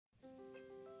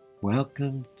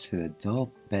Welcome to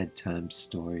Adult Bedtime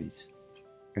Stories.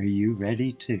 Are you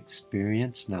ready to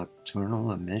experience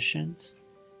nocturnal emissions?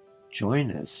 Join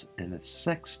us in a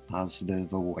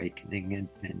sex-positive awakening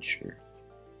adventure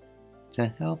to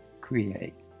help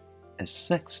create a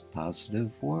sex-positive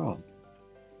world.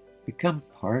 Become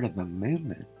part of a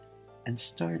movement and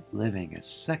start living a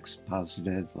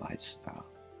sex-positive lifestyle,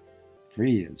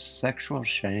 free of sexual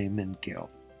shame and guilt.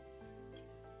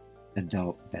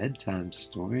 Adult Bedtime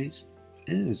Stories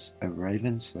is a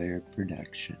Ravenslayer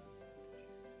production.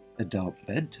 Adult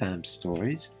Bedtime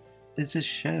Stories is a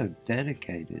show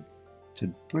dedicated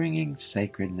to bringing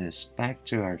sacredness back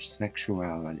to our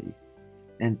sexuality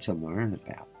and to learn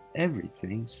about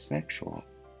everything sexual.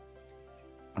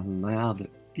 Allow the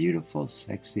beautiful,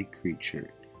 sexy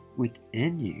creature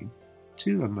within you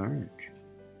to emerge.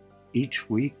 Each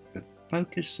week, the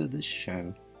focus of the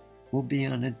show will be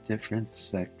on a different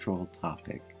sexual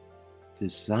topic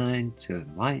designed to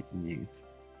enlighten you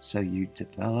so you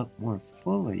develop more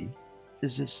fully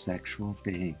as a sexual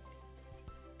being.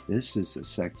 This is a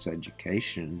sex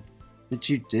education that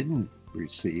you didn't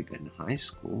receive in high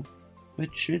school but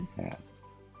should have.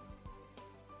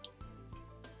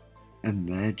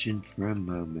 Imagine for a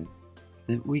moment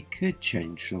that we could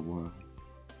change the world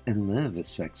and live a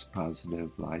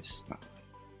sex-positive lifestyle.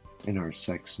 In our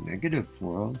sex-negative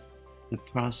world, the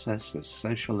process of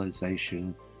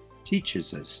socialization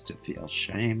teaches us to feel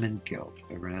shame and guilt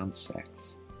around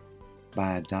sex.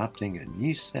 By adopting a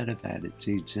new set of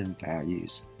attitudes and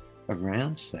values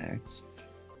around sex,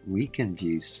 we can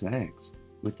view sex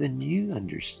with a new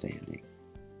understanding,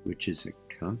 which is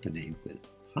accompanied with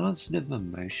positive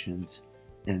emotions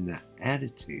and the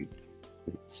attitude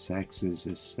that sex is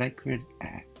a sacred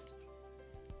act.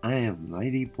 I am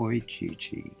Ladyboy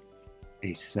Gigi,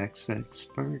 a sex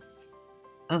expert,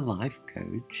 a life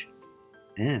coach,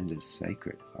 and a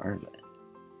sacred harlot.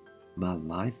 My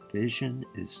life vision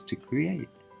is to create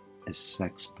a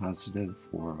sex-positive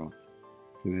world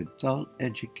through adult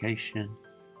education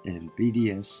and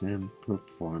BDSM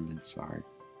performance art.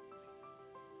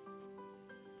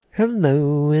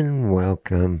 Hello and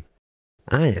welcome.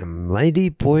 I am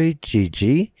Ladyboy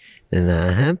Gigi, and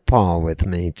I have Paul with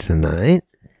me tonight.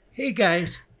 Hey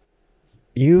guys.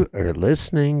 You are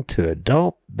listening to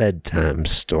Adult Bedtime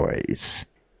Stories,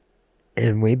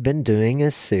 and we've been doing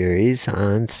a series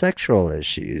on sexual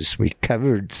issues. We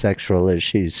covered sexual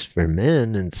issues for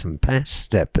men in some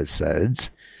past episodes,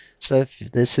 so if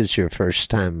this is your first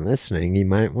time listening, you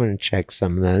might want to check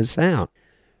some of those out.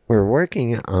 We're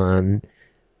working on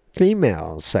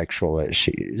female sexual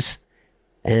issues,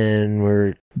 and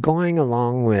we're going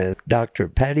along with Dr.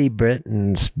 Patty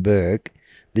Britton's book,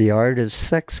 The Art of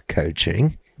Sex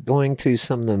Coaching, going through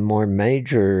some of the more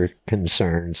major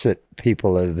concerns that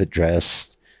people have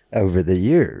addressed over the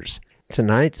years.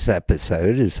 Tonight's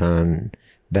episode is on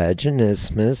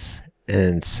vaginismus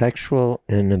and sexual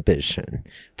inhibition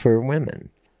for women.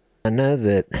 I know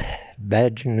that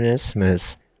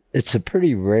vaginismus, it's a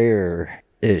pretty rare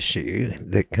issue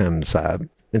that comes up.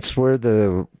 It's where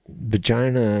the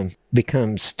vagina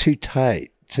becomes too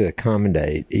tight to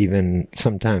accommodate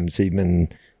sometimes even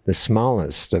the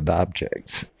smallest of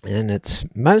objects. And it's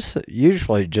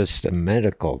usually just a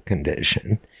medical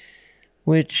condition,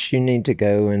 which you need to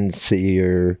go and see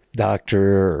your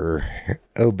doctor or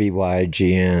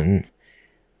OBGYN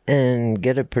and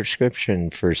get a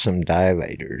prescription for some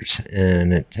dilators.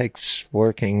 And it takes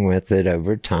working with it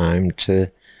over time to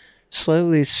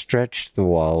slowly stretch the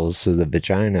walls of the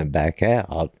vagina back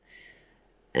out.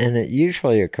 And it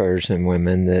usually occurs in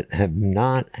women that have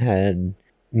not had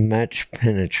much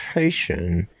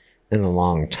penetration in a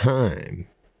long time.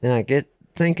 And I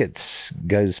think it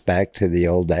goes back to the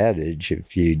old adage,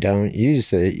 if you don't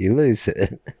use it, you lose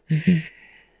it.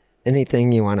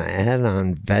 Anything you want to add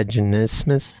on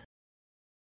vaginismus?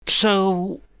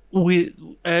 So,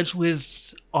 as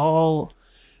with all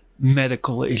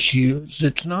medical issues,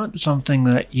 it's not something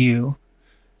that you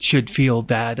should feel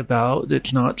bad about.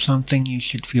 It's not something you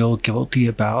should feel guilty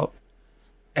about.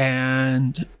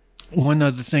 And one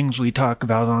of the things we talk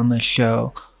about on this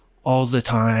show all the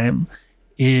time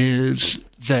is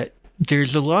that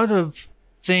there's a lot of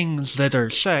things that are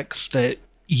sex that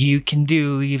you can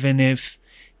do even if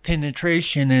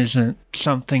penetration isn't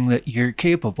something that you're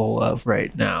capable of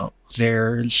right now.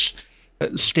 There's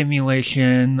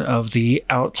stimulation of the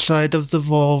outside of the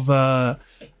vulva.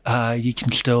 You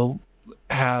can still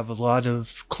have a lot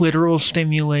of clitoral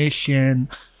stimulation.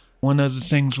 One of the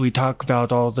things we talk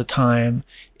about all the time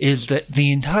is that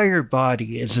the entire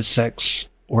body is a sex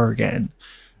organ.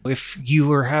 If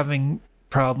you are having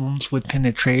problems with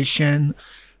penetration,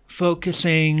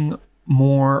 focusing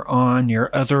more on your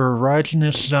other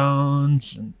erogenous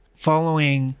zones. And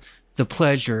following the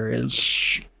pleasure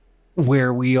is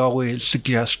where we always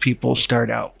suggest people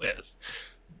start out with.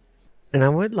 And I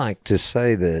would like to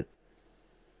say that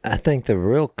I think the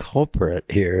real culprit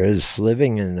here is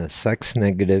living in a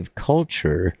sex-negative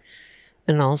culture,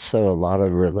 and also a lot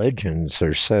of religions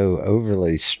are so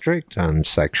overly strict on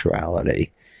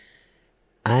sexuality.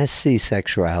 I see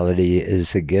sexuality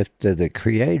as a gift of the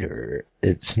Creator.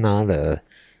 It's not a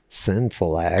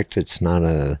sinful act. It's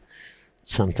not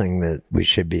something that we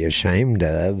should be ashamed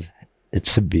of.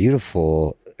 It's a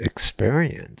beautiful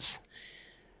experience.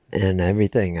 And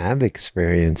everything I've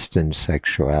experienced in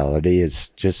sexuality has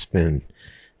just been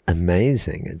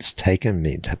amazing. It's taken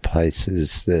me to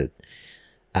places that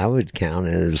I would count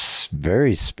as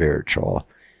very spiritual.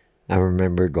 I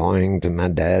remember going to my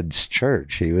dad's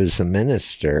church. He was a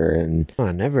minister, and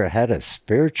I never had a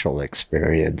spiritual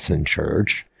experience in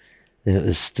church. It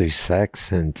was through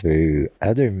sex and through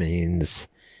other means,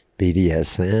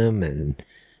 BDSM and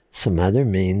some other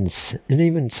means, and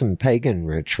even some pagan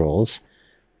rituals,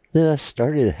 that I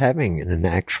started having an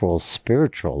actual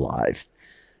spiritual life.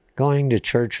 Going to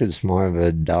church was more of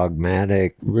a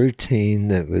dogmatic routine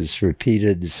that was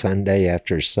repeated Sunday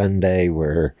after Sunday,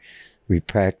 where we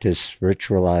practiced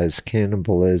ritualized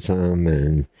cannibalism,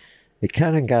 and it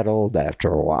kind of got old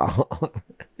after a while.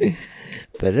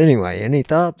 But anyway, any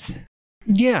thoughts?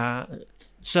 Yeah.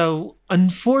 So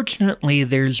unfortunately,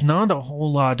 there's not a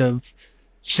whole lot of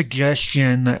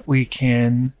suggestion that we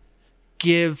can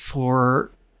give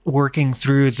for working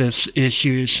through this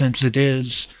issue, since it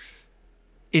is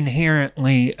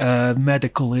inherently a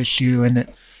medical issue and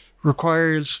it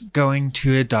requires going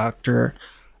to a doctor.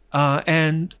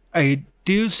 And I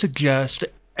do suggest,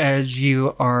 as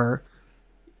you are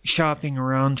shopping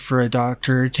around for a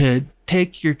doctor, to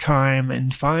take your time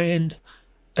and find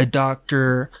a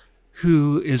doctor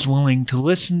who is willing to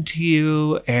listen to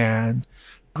you and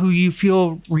who you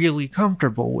feel really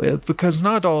comfortable with, because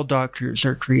not all doctors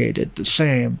are created the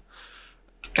same.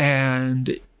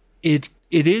 And it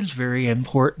is very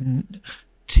important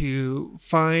to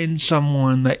find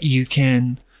someone that you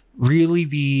can really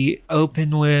be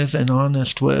open with and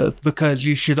honest with, because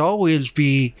you should always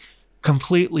be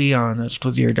completely honest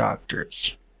with your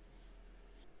doctors.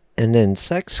 And in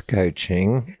sex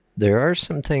coaching, there are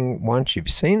some things, once you've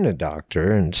seen a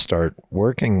doctor and start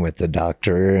working with the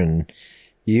doctor and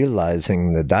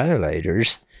utilizing the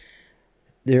dilators,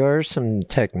 there are some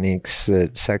techniques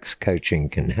that sex coaching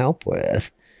can help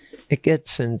with. It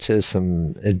gets into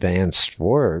some advanced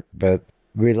work, but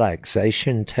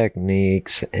relaxation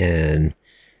techniques and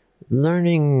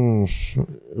learning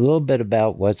a little bit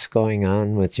about what's going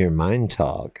on with your mind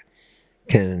talk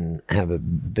can have a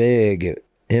big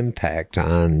impact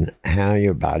on how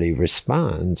your body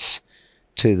responds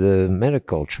to the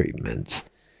medical treatments.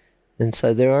 And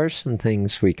so there are some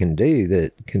things we can do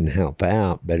that can help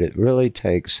out, but it really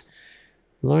takes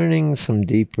learning some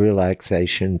deep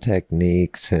relaxation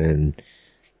techniques and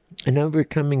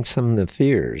overcoming some of the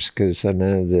fears, because I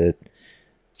know that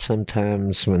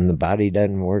sometimes when the body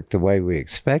doesn't work the way we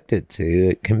expect it to,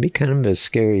 it can be kind of a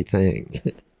scary thing.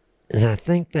 And I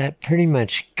think that pretty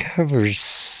much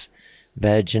covers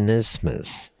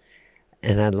vaginismus.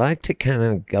 And I'd like to kind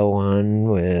of go on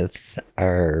with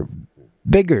our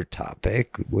bigger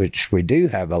topic, which we do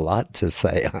have a lot to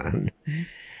say on,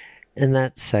 and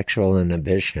that's sexual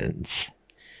inhibitions.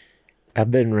 I've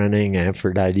been running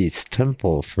Aphrodite's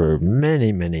Temple for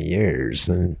many, many years,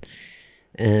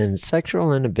 and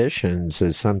sexual inhibitions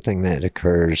is something that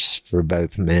occurs for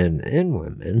both men and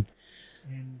women,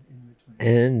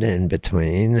 and in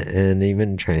between, and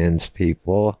even trans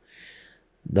people,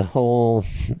 the whole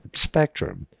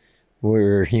spectrum.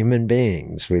 We're human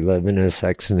beings. We live in a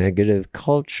sex-negative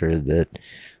culture that,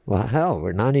 well, hell,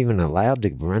 we're not even allowed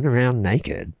to run around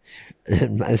naked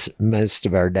in most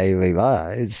of our daily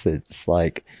lives. It's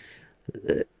like,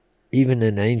 even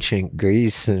in ancient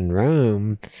Greece and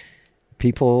Rome,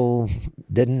 people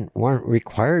weren't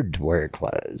required to wear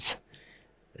clothes.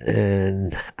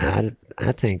 And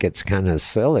I think it's kind of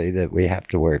silly that we have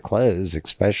to wear clothes,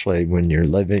 especially when you're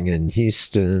living in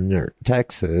Houston or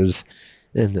Texas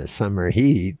in the summer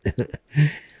heat.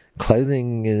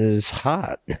 Clothing is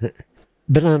hot.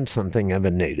 But I'm something of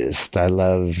a nudist. I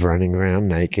love running around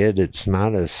naked. It's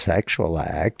not a sexual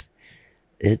act.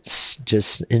 It's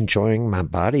just enjoying my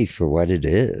body for what it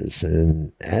is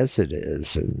and as it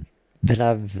is. But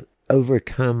I've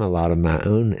overcome a lot of my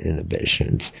own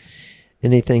inhibitions.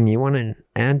 Anything you want to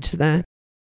add to that?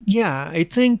 Yeah, I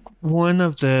think one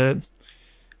of the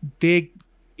big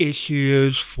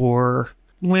issues for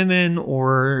women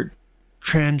or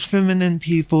trans feminine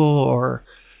people, or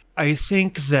I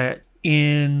think that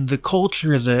in the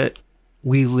culture that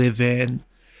we live in,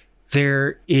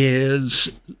 there is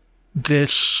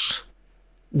this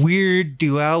weird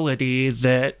duality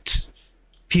that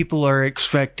people are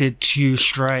expected to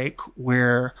strike,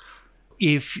 where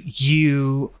if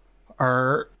you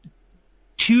are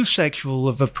too sexual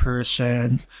of a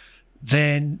person,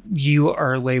 then you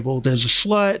are labeled as a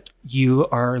slut, you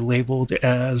are labeled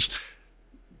as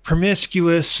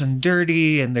promiscuous and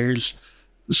dirty, and there's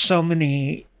so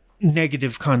many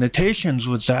negative connotations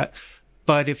with that.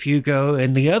 But if you go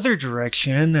in the other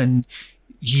direction and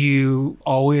you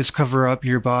always cover up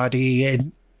your body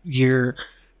and you're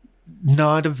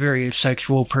not a very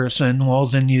sexual person, well,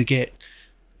 then you get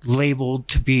labeled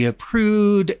to be a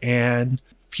prude, and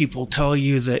people tell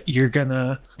you that you're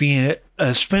gonna be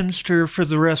a spinster for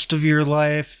the rest of your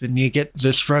life, and you get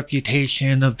this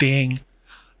reputation of being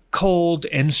cold.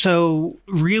 And so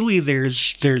really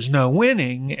there's no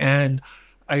winning. And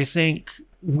I think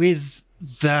with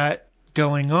that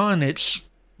going on, it's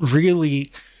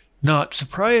really not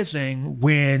surprising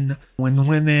when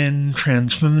women,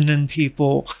 trans feminine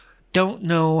people don't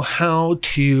know how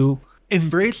to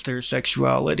embrace their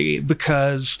sexuality,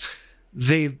 because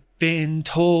they've been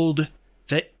told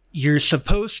that you're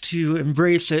supposed to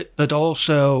embrace it, but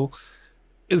also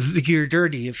you're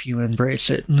dirty if you embrace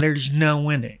it, and there's no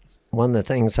winning. One of the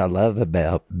things I love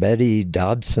about Betty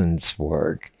Dobson's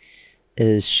work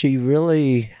is she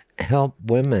really helped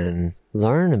women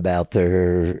learn about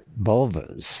their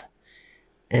vulvas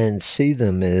and see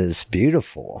them as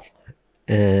beautiful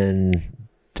and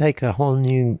take a whole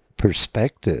new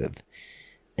perspective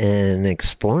and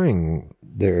exploring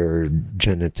their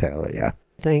genitalia.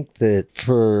 I think that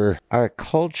for our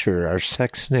culture, our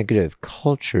sex negative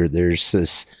culture, there's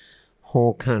this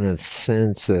whole kind of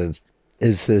sense of,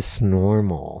 is this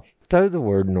normal? Throw the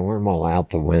word normal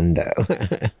out the window.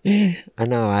 I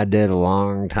know I did a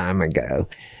long time ago.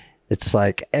 It's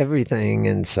like everything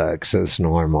in sex is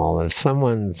normal.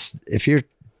 If you're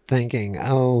thinking,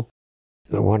 oh,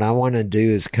 what I want to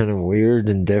do is kind of weird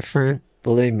and different,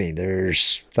 believe me,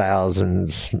 there's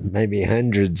thousands, maybe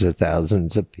hundreds of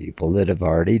thousands of people that have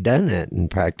already done it and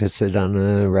practice it on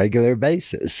a regular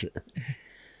basis.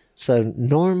 So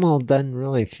normal doesn't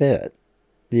really fit.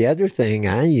 The other thing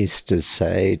I used to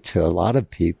say to a lot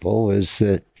of people was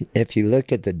that if you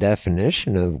look at the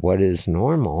definition of what is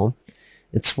normal,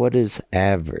 it's what is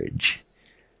average.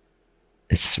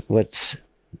 It's what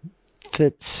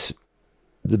fits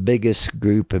the biggest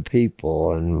group of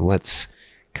people and what's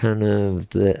kind of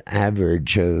the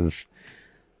average of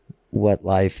what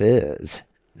life is.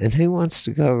 And who wants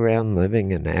to go around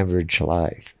living an average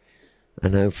life? I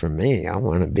know for me, I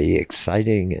want to be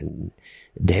exciting and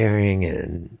daring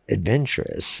and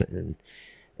adventurous and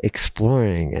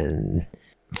exploring and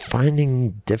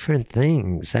finding different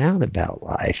things out about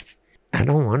life. I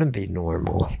don't want to be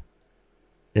normal.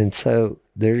 And so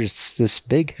there's this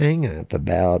big hang up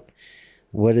about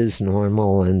what is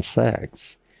normal in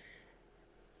sex.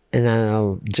 And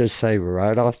I'll just say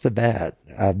right off the bat,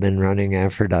 I've been running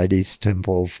Aphrodite's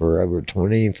Temple for over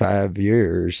 25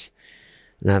 years.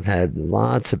 And I've had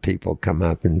lots of people come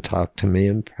up and talk to me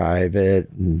in private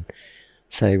and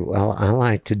say, well, I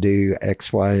like to do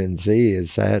X, Y, and Z.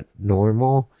 Is that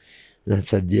normal? And I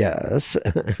said, yes.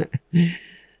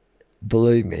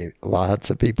 Believe me, lots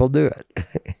of people do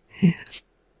it.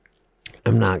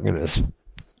 I'm not going to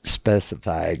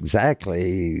specify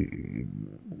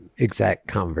exact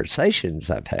conversations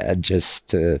I've had just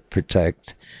to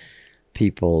protect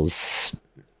people's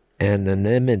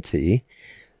anonymity.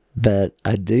 But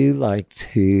I do like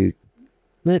to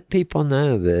let people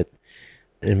know that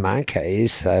in my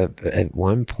case, at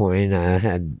one point I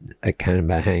had a kind of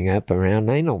a hang up around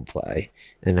anal play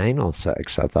and anal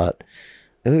sex. I thought,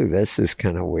 ooh, this is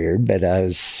kind of weird, but I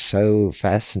was so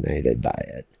fascinated by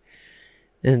it.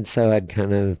 And so I'd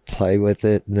kind of play with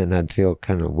it, and then I'd feel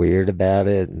kind of weird about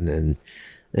it. And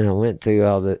I went through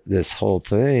all this whole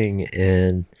thing,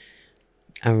 and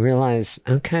I realized,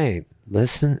 okay,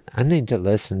 I need to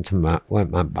listen to what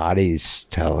my body's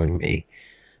telling me,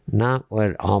 not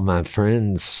what all my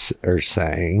friends are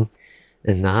saying,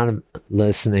 and not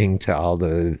listening to all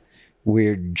the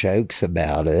weird jokes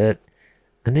about it.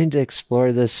 I need to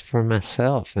explore this for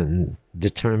myself and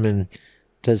determine,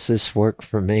 does this work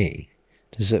for me?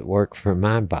 Does it work for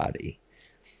my body?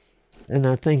 And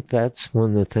I think that's one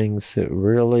of the things that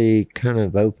really kind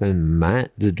of opened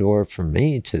the door for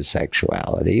me to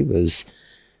sexuality was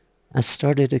I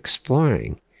started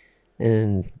exploring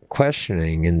and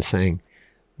questioning and saying,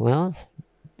 well,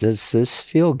 does this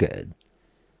feel good?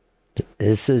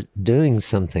 Is it doing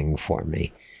something for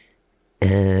me?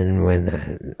 And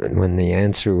when the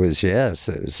answer was yes,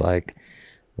 it was like,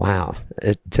 wow,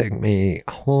 it took me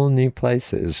whole new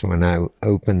places when I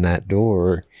opened that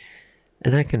door,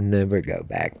 and I can never go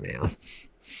back now.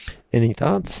 Any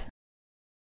thoughts?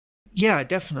 Yeah,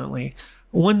 definitely.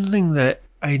 One thing that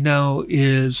I know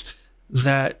is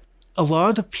that a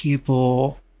lot of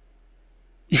people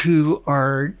who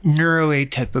are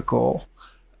neuroatypical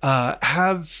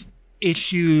have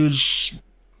issues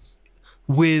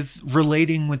with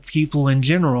relating with people in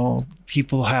general.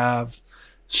 People have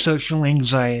social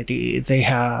anxiety. They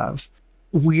have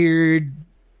weird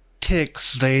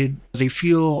tics. They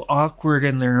feel awkward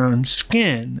in their own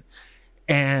skin.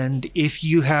 And if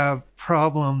you have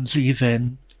problems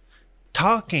even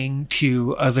talking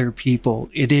to other people,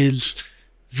 it is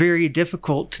very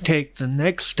difficult to take the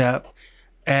next step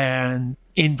and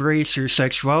embrace your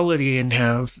sexuality and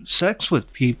have sex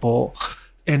with people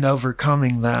and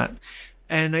overcoming that.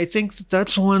 And I think that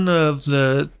that's one of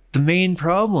the main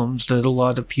problems that a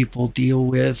lot of people deal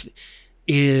with,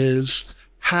 is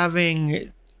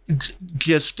having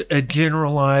just a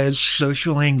generalized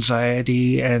social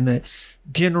anxiety and a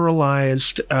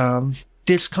generalized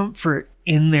discomfort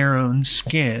in their own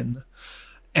skin.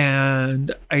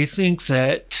 And I think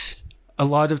that a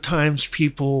lot of times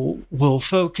people will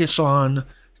focus on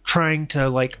trying to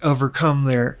like overcome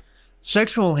their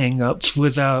sexual hangups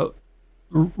without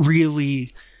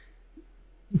really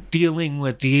dealing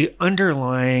with the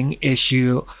underlying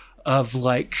issue of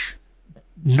like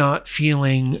not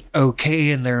feeling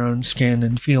okay in their own skin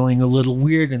and feeling a little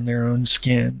weird in their own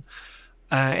skin.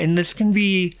 And this can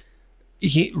be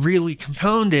really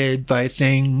compounded by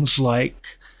things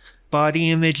like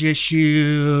body image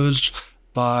issues,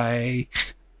 by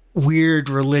weird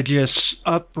religious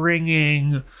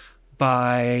upbringing,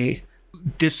 by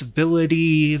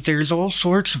disability. There's all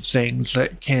sorts of things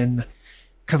that can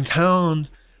compound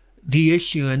the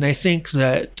issue. And I think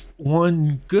that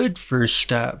one good first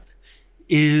step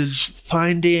is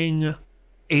finding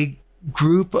a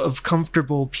group of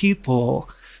comfortable people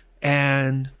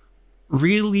and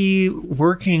really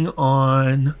working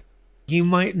on, you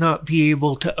might not be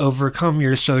able to overcome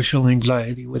your social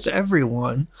anxiety with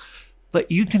everyone,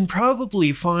 but you can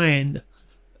probably find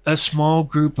a small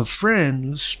group of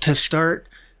friends to start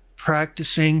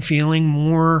practicing feeling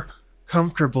more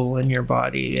comfortable in your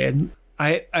body. And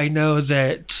I know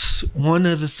that one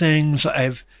of the things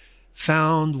I've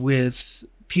found with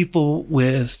people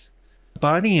with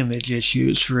body image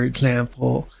issues, for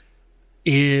example,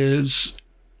 is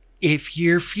if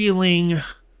you're feeling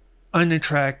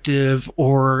unattractive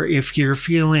or if you're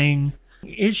feeling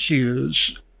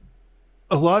issues,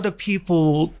 a lot of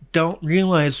people don't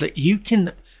realize that you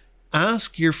can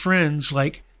ask your friends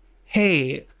like,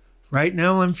 hey, right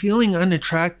now I'm feeling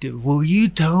unattractive. Will you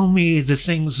tell me the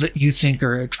things that you think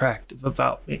are attractive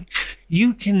about me?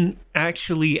 You can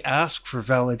actually ask for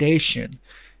validation,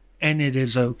 and it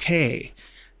is okay.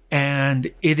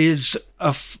 And it is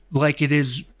it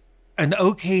is an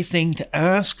okay thing to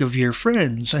ask of your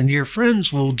friends, and your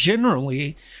friends will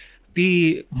generally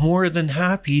be more than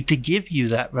happy to give you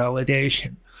that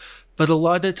validation. But a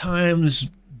lot of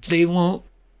times they won't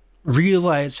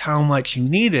realize how much you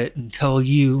need it until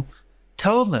you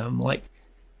tell them, like,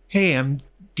 hey, I'm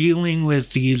dealing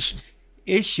with these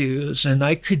issues and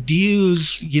I could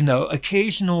use,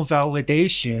 occasional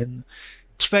validation,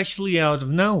 especially out of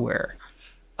nowhere.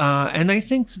 And I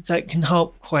think that can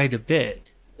help quite a bit.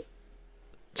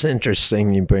 It's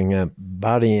interesting you bring up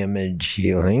body image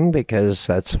healing, because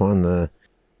that's one of the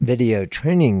video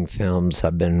training films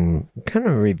I've been kind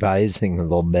of revising a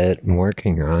little bit and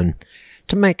working on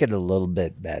to make it a little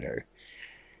bit better.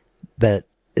 But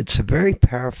it's a very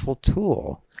powerful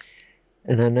tool.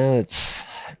 And I know it's,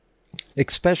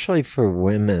 especially for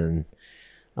women,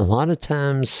 a lot of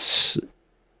times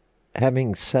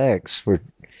having sex,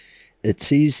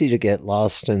 it's easy to get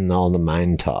lost in all the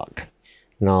mind talk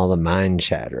and all the mind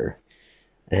chatter,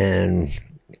 and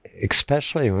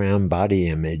especially around body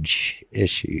image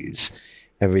issues.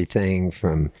 Everything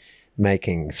from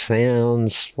making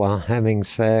sounds while having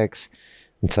sex,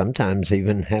 and sometimes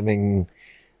even having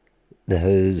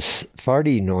those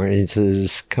farty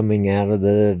noises coming out of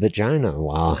the vagina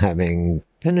while having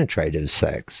penetrative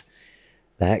sex.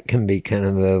 That can be kind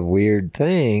of a weird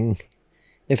thing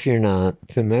if you're not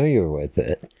familiar with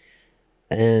it.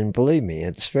 And believe me,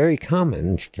 it's very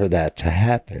common for that to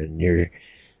happen.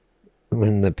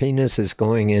 When the penis is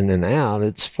going in and out,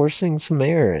 it's forcing some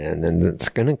air in, and it's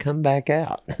going to come back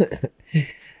out.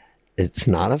 It's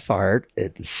not a fart.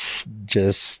 It's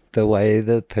just the way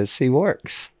the pussy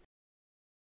works.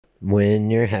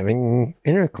 when you're having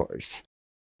intercourse.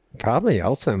 Probably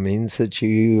also means that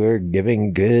you are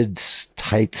giving good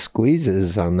tight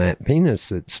squeezes on that penis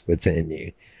that's within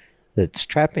you, that's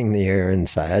trapping the air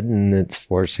inside and it's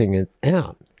forcing it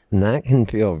out. And that can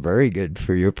feel very good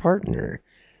for your partner,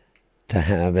 to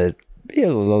have it be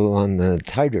a little on the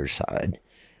tighter side.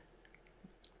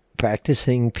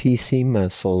 Practicing PC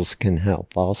muscles can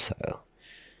help also.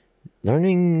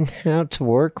 Learning how to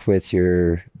work with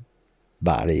your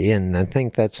body, and I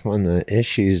think that's one of the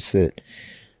issues that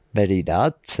Betty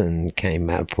Dodson came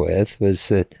up with, was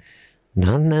that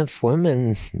not enough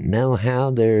women know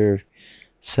how their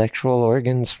sexual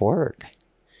organs work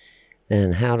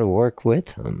and how to work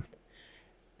with them.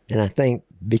 And I think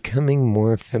becoming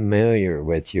more familiar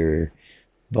with your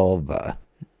vulva,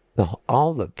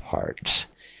 all the parts,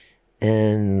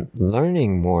 and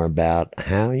learning more about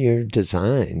how you're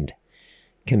designed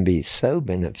can be so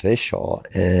beneficial,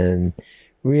 and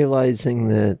realizing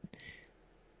that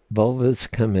vulvas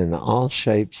come in all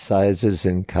shapes, sizes,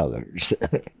 and colors.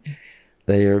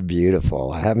 They are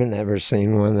beautiful. I haven't ever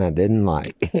seen one I didn't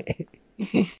like.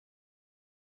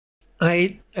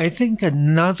 I think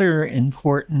another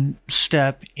important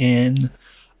step in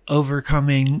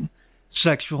overcoming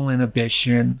sexual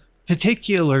inhibition,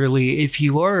 particularly if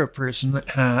you are a person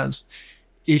that has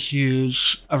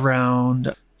issues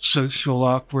around social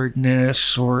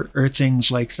awkwardness or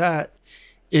things like that,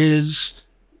 is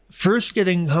first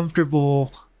getting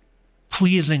comfortable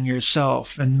pleasing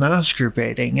yourself and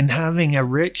masturbating and having a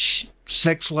rich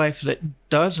sex life that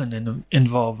doesn't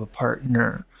involve a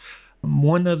partner.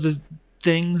 One of the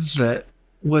things that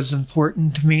was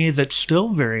important to me, that's still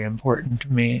very important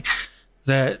to me,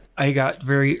 that I got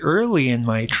very early in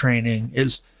my training,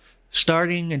 is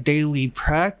starting a daily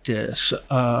practice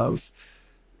of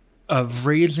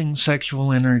raising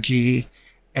sexual energy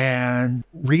and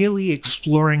really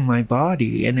exploring my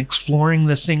body and exploring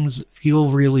the things that feel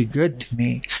really good to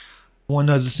me. One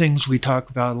of the things we talk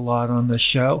about a lot on the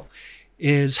show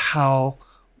is how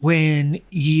when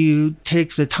you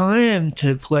take the time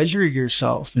to pleasure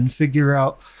yourself and figure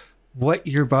out what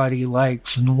your body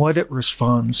likes and what it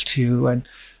responds to, and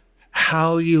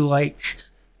how you like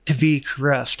to be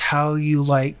caressed, how you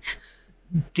like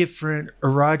different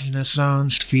erogenous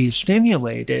zones to be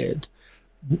stimulated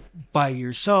by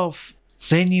yourself,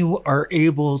 then you are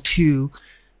able to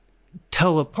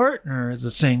tell a partner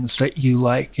the things that you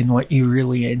like and what you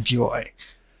really enjoy.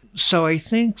 So I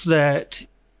think that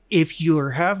if you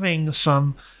are having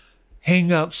some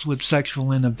hang-ups with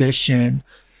sexual inhibition,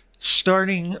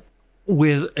 starting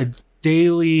with a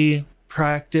daily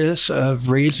practice of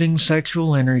raising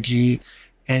sexual energy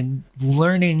and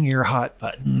learning your hot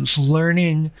buttons,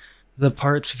 learning the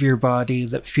parts of your body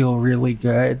that feel really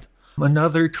good.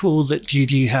 Another tool that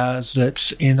Gigi has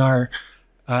that's in our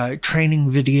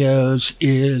training videos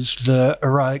is the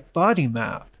erotic body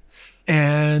map.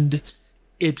 And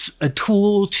it's a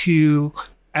tool to,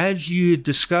 as you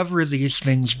discover these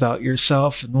things about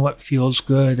yourself and what feels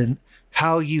good and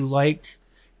how you like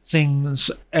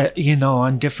things,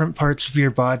 on different parts of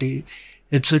your body,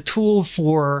 it's a tool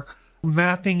for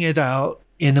mapping it out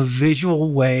in a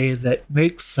visual way that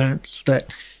makes sense,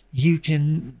 that you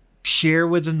can share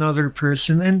with another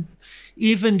person, and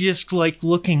even just like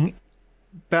looking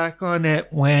back on it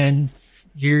when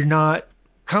you're not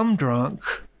cum drunk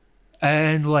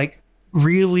and like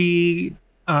really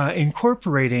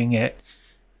incorporating it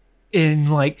in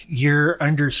like your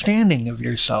understanding of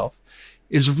yourself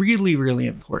is really, really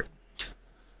important.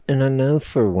 And I know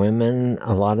for women,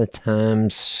 a lot of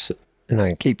times, and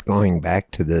I keep going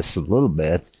back to this a little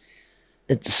bit,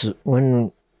 it's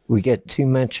when we get too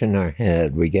much in our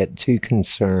head, we get too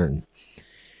concerned.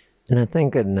 And I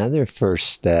think another first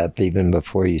step, even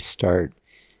before you start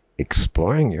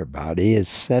exploring your body, is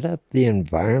set up the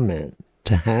environment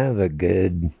to have a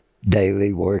good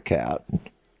daily workout.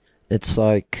 It's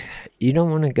like you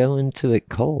don't want to go into it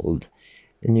cold,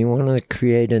 and you want to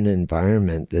create an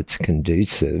environment that's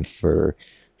conducive for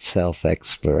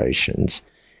self-explorations.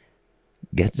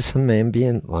 Get some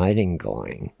ambient lighting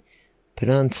going. Put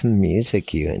on some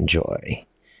music you enjoy.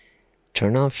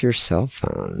 Turn off your cell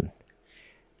phone.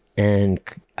 And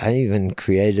I even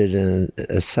created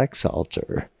a sex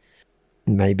altar.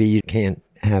 Maybe you can't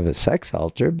have a sex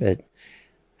altar, but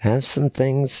have some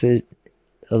things that,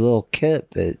 a little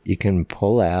kit that you can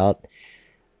pull out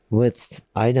with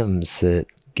items that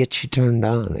get you turned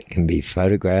on. It can be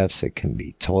photographs, it can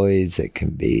be toys, it can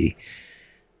be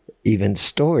even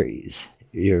stories,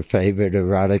 your favorite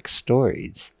erotic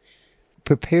stories.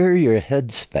 Prepare your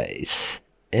headspace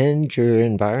and your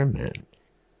environment.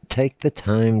 Take the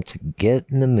time to get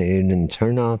in the mood and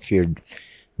turn off your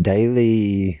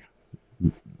daily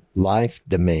life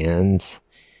demands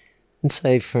and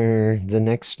say, for the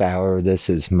next hour, this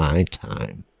is my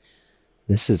time.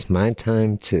 This is my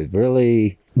time to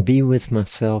really be with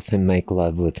myself and make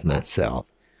love with myself.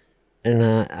 And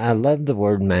I love the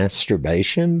word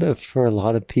masturbation, but for a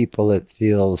lot of people it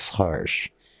feels harsh.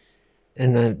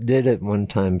 And I did it one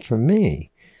time for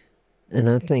me. And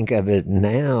I think of it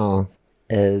now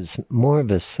as more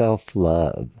of a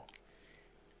self-love.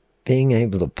 Being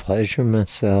able to pleasure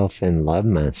myself and love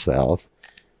myself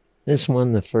is one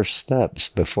of the first steps.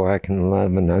 Before I can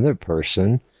love another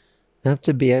person, I have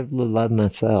to be able to love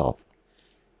myself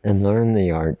and learn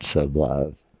the arts of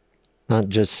love. Not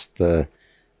just the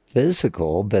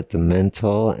physical, but the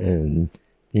mental and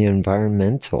the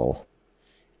environmental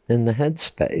and the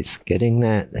headspace, getting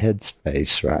that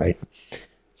headspace right.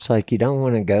 It's like you don't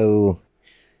want to go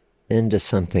into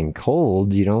something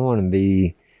cold. You don't want to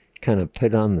be kind of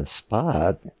put on the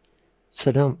spot.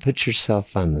 So don't put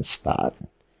yourself on the spot.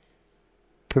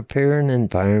 Prepare an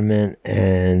environment,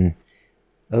 and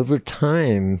over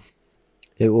time,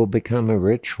 it will become a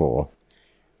ritual.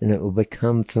 And it will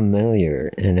become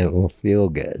familiar, and it will feel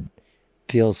good.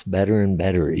 It feels better and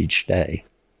better each day.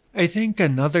 I think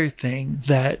another thing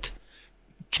that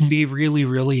can be really,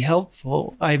 really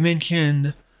helpful, I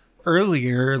mentioned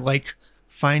earlier, like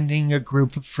finding a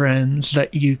group of friends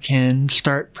that you can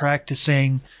start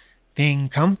practicing being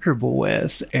comfortable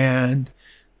with. And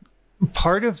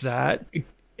part of that,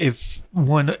 if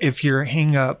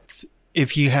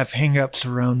you have hang-ups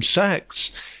around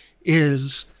sex,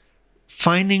 is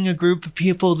finding a group of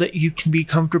people that you can be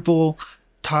comfortable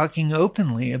talking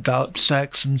openly about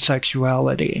sex and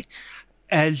sexuality.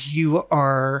 As you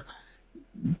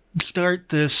start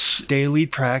this daily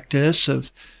practice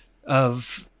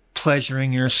of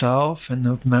pleasuring yourself and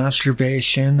of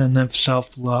masturbation and of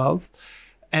self-love,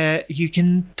 you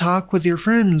can talk with your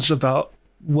friends about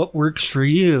what works for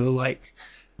you. Like,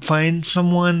 find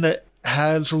someone that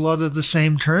has a lot of the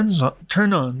same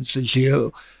turn-ons as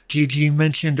you. Gigi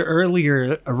mentioned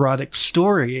earlier erotic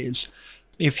stories.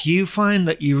 If you find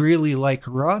that you really like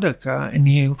erotica and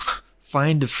you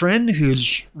find a friend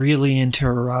who's really into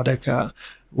erotica,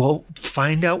 well,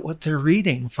 find out what they're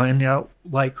reading. Find out,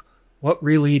 like, what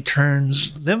really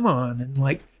turns them on, and,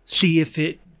 like, see if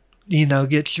it,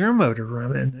 gets your motor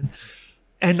running.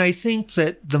 And I think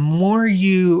that the more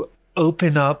you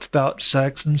open up about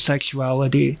sex and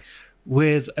sexuality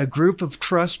with a group of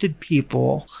trusted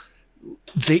people,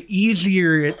 the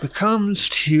easier it becomes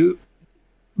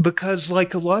because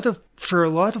for a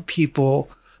lot of people,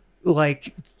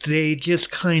 like, they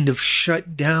just kind of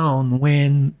shut down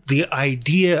when the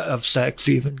idea of sex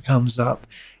even comes up.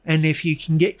 And if you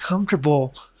can get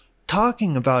comfortable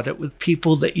talking about it with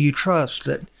people that you trust,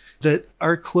 that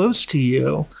are close to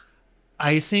you,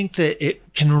 I think that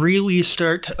it can really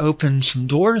start to open some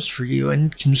doors for you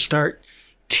and can start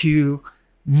to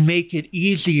make it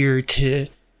easier to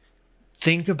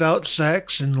think about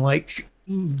sex and, like,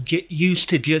 get used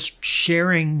to just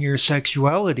sharing your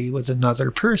sexuality with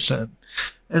another person.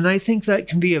 And I think that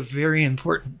can be a very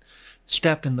important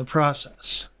step in the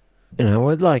process. And I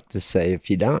would like to say, if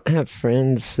you don't have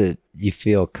friends that you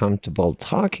feel comfortable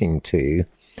talking to,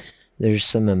 there's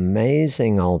some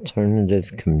amazing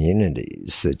alternative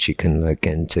communities that you can look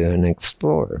into and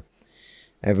explore.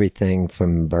 Everything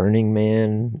from Burning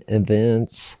Man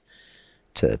events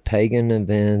to pagan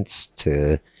events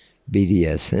to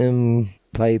BDSM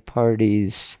play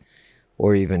parties,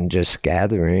 or even just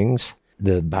gatherings.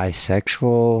 The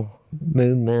bisexual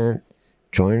movement,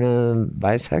 join a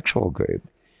bisexual group.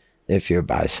 If you're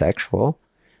bisexual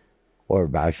or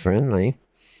bi-friendly,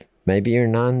 maybe you're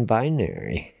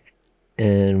non-binary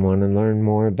and want to learn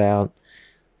more about,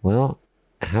 well,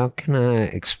 how can I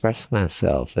express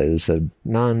myself as a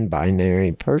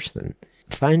non-binary person?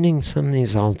 Finding some of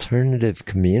these alternative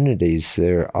communities,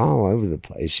 they're all over the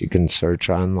place. You can search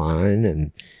online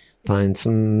and find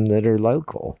some that are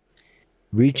local.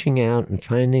 Reaching out and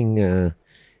finding a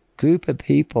group of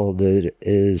people that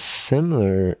is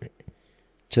similar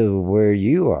to where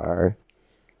you are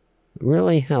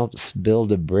really helps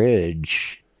build a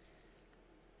bridge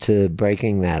to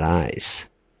breaking that ice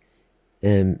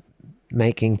and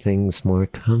making things more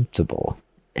comfortable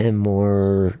and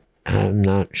more, I'm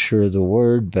not sure the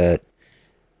word, but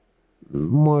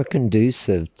more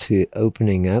conducive to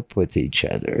opening up with each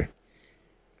other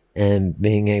and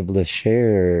being able to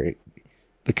share.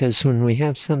 Because when we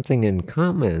have something in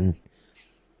common,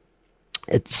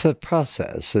 it's a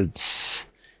process.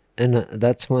 And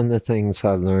that's one of the things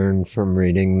I learned from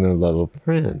reading The Little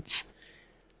Prince.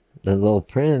 The Little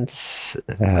Prince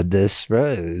had this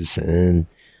rose, and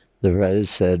the rose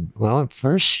said, well, at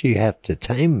first you have to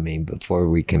tame me before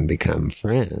we can become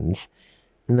friends.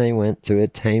 And they went through a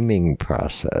taming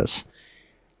process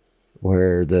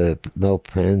where the little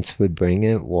prince would bring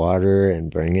it water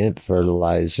and bring it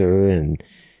fertilizer and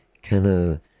kind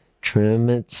of trim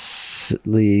its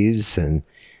leaves, and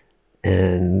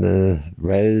the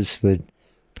rose would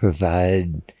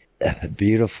provide a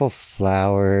beautiful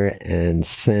flower and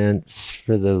scents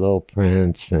for the little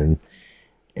prince, and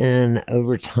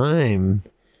over time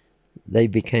they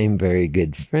became very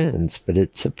good friends. But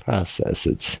it's a process.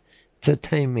 It's a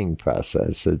taming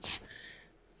process. It's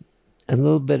a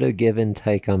little bit of give and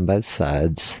take on both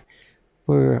sides,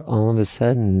 where all of a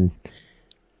sudden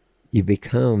you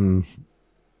become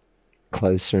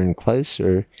closer and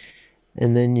closer,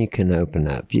 and then you can open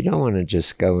up. You don't want to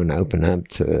just go and open up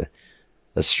to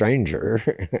a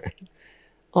stranger.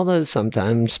 Although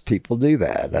sometimes people do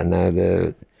that. I know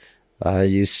that I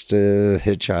used to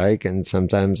hitchhike, and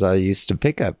sometimes I used to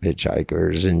pick up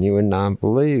hitchhikers, and you would not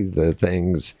believe the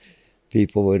things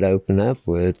people would open up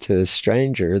with to a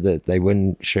stranger that they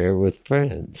wouldn't share with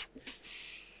friends.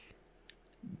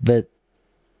 But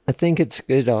I think it's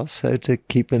good also to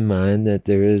keep in mind that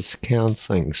there is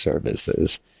counseling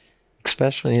services,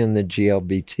 especially in the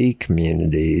GLBT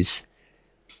communities.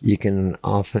 You can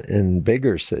often, in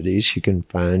bigger cities, you can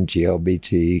find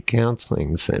GLBT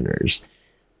counseling centers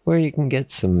where you can get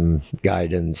some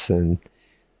guidance and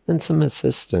some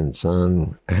assistance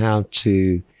on how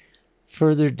to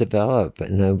further develop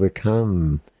and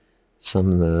overcome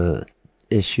some of the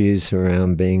issues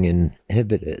around being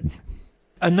inhibited.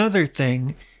 Another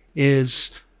thing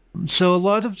is, so a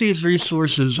lot of these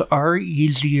resources are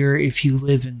easier if you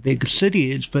live in big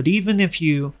cities, but even if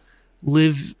you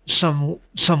live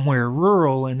somewhere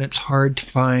rural and it's hard to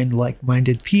find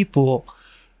like-minded people,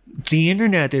 the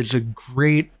internet is a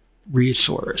great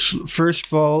resource. First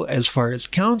of all, as far as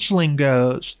counseling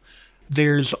goes,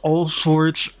 there's all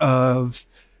sorts of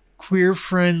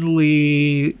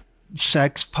queer-friendly,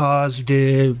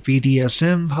 sex-positive,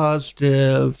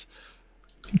 BDSM-positive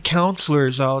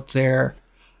counselors out there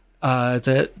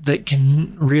that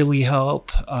can really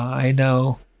help. I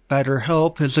know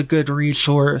BetterHelp is a good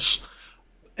resource.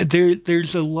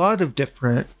 There's a lot of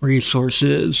different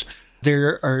resources.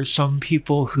 There are some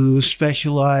people who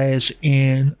specialize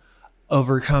in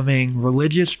overcoming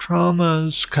religious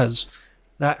traumas, because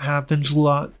that happens a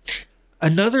lot.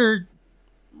 Another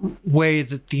way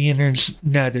that the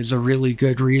internet is a really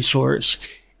good resource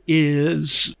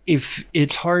is if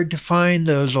it's hard to find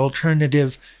those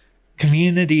alternative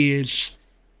communities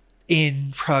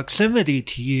in proximity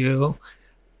to you,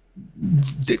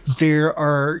 there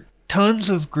are tons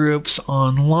of groups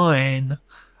online.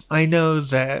 I know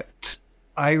that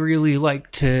I really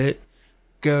like to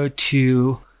go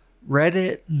to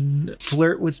Reddit and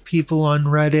flirt with people on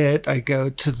Reddit. I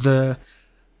go to the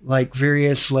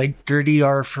various Dirty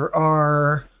R for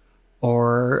R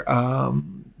or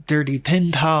Dirty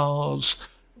Pen Pals,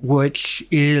 which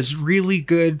is really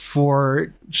good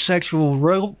for sexual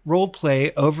role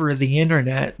play over the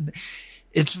internet.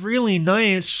 It's really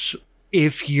nice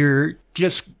if you're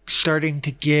just starting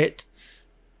to get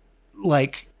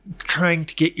trying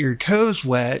to get your toes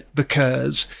wet,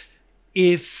 because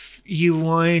if you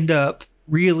wind up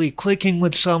really clicking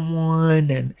with someone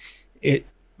and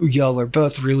y'all are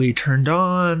both really turned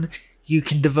on, you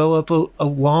can develop a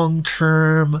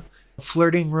long-term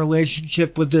flirting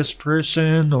relationship with this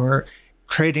person, or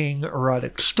trading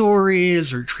erotic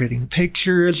stories or trading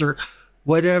pictures or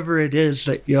whatever it is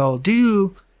that y'all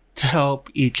do to help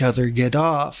each other get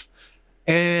off.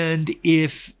 And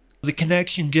if the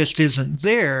connection just isn't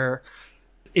there,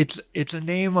 it's a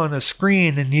name on a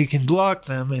screen and you can block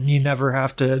them and you never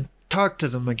have to talk to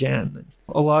them again.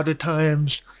 A lot of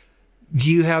times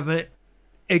you haven't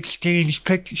exchanged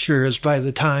pictures by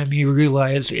the time you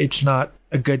realize it's not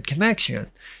a good connection.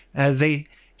 They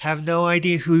have no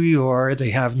idea who you are. They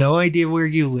have no idea where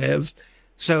you live.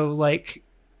 So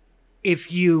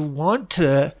if you want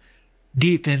to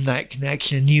deepen that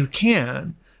connection, you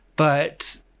can,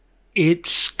 but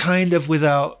it's kind of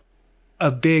without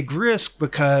a big risk,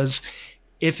 because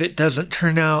if it doesn't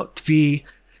turn out to be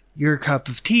your cup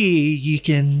of tea, you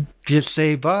can just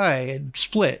say bye and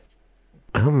split.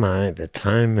 Oh my, the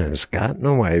time has gotten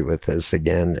away with us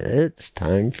again. It's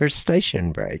time for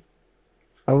station break.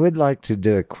 I would like to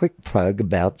do a quick plug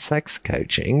about sex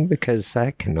coaching, because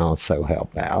that can also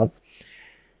help out.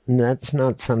 And that's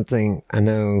not something I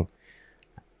know,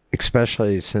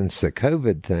 especially since the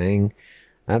COVID thing,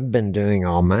 I've been doing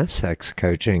all my sex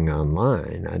coaching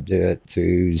online. I do it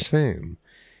through Zoom,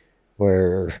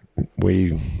 where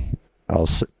we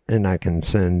also, and I can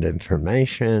send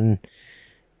information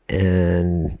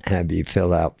and have you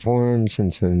fill out forms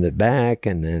and send it back,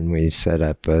 and then we set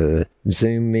up a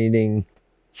Zoom meeting.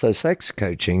 So sex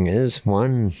coaching is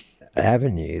one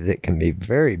avenue that can be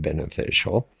very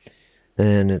beneficial.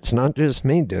 And it's not just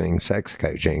me doing sex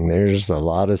coaching. There's a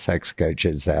lot of sex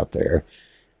coaches out there,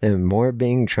 and more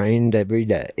being trained every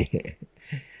day.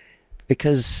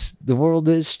 Because the world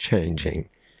is changing.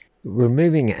 We're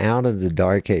moving out of the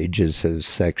dark ages of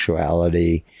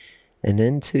sexuality and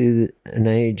into an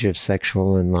age of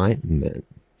sexual enlightenment.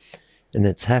 And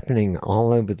it's happening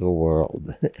all over the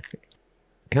world.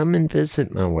 Come and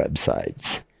visit my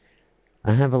websites.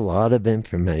 I have a lot of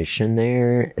information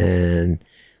there, and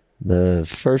the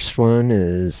first one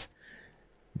is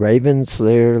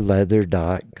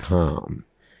ravenslairleather.com.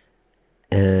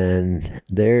 And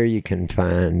there you can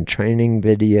find training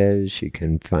videos, you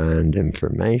can find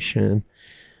information.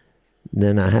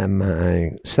 Then I have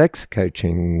my sex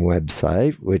coaching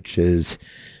website, which is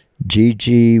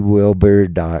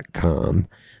ggwilbur.com.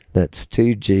 That's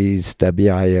 2 G's,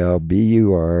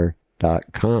 WILBUR.com.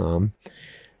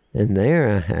 And there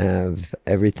I have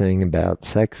everything about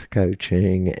sex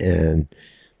coaching and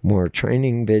more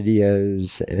training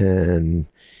videos and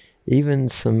even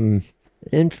some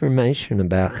information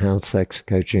about how sex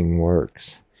coaching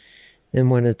works and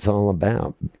what it's all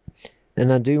about.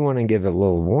 And I do want to give a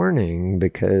little warning,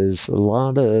 because a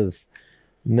lot of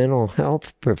mental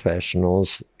health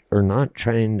professionals are not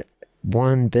trained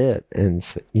one bit in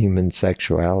human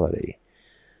sexuality.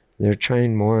 They're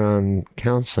trained more on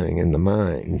counseling in the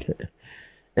mind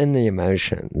and the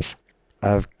emotions.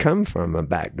 I've come from a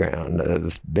background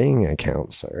of being a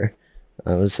counselor.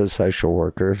 I was a social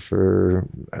worker for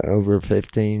over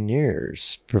 15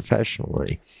 years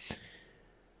professionally.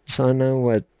 So I know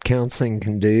what counseling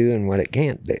can do and what it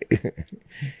can't do.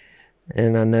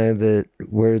 And I know that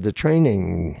where the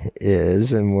training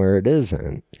is and where it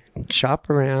isn't. Shop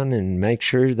around and make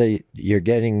sure that you're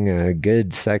getting a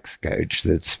good sex coach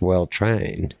that's well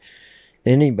trained.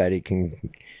 Anybody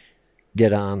can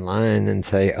get online and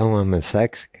say, oh, I'm a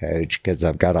sex coach because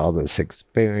I've got all this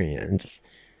experience.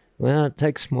 Well, it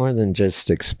takes more than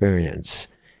just experience.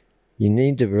 You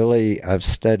need to really, I've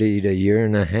studied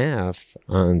 1.5 years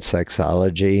on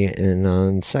sexology and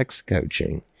on sex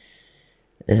coaching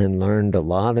and learned a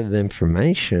lot of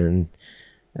information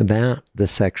about the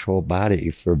sexual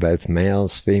body for both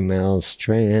males, females,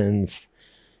 trans,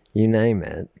 you name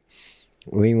it.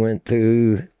 We went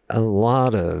through a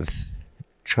lot of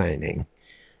training.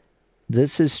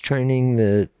 This is training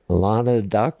that a lot of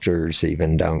doctors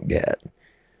even don't get.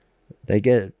 They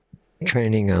get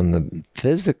training on the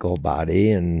physical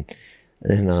body and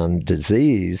on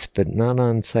disease, but not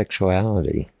on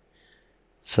sexuality.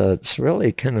 So it's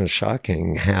really kind of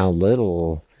shocking how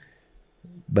little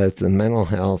both the mental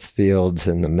health fields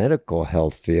and the medical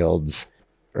health fields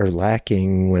are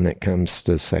lacking when it comes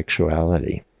to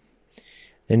sexuality.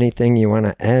 Anything you want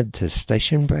to add to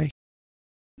Station Break?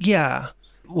 Yeah.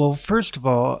 Well, first of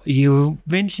all, you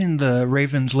mentioned the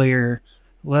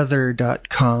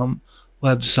ravenslairleather.com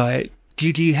website.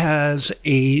 Gigi has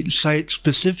a site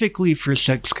specifically for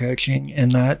sex coaching,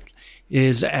 and that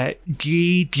is at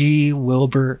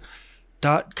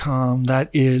ggwilbur.com. That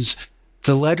is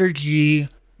the letter G,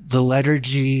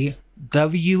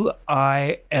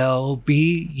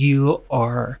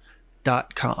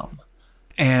 WILBUR.com.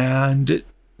 And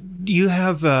you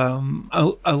have a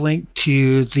link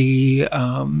to the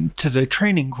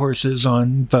training courses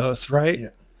on both, right? Yeah.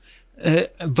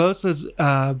 Both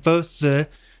the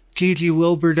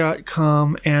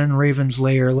ggwilbur.com and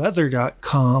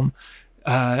ravenslairleather.com.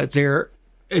 There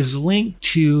is a link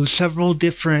to several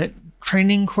different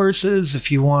training courses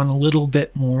if you want a little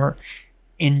bit more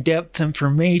in-depth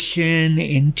information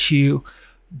into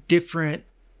different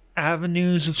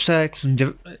avenues of sex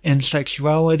and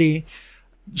sexuality.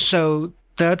 So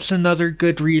that's another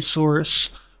good resource.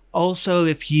 Also,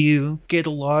 if you get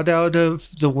a lot out of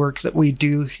the work that we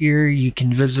do here, you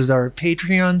can visit our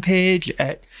Patreon page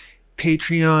at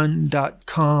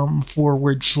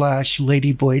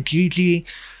patreon.com/ladyboygigi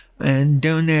and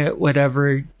donate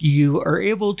whatever you are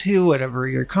able to, whatever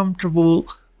you're comfortable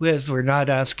with. We're not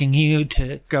asking you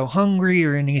to go hungry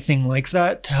or anything like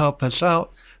that to help us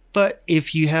out. But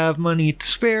if you have money to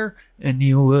spare and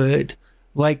you would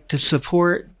like to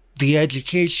support the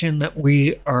education that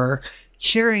we are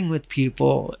sharing with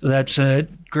people, that's a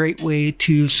great way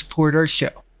to support our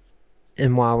show.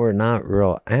 And while we're not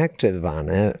real active on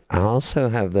it, I also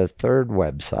have the third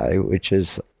website, which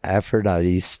is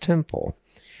Aphrodite's Temple.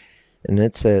 And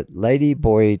it's at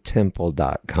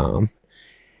ladyboytemple.com.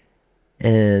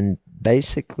 And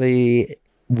basically,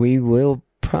 we will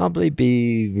probably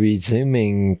be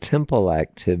resuming temple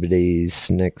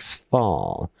activities next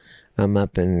fall. I'm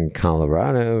up in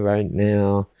Colorado right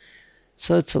now,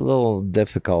 so it's a little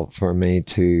difficult for me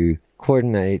to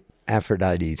coordinate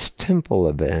Aphrodite's temple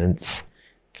events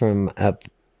from up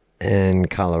in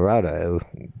Colorado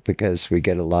because we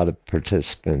get a lot of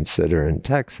participants that are in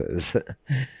Texas.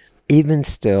 Even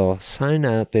still, sign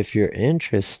up if you're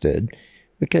interested,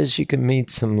 because you can meet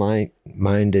some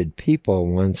like-minded people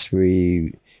once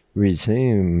we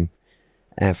resume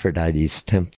Aphrodite's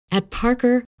temple. At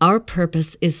Parker, our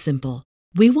purpose is simple.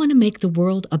 We want to make the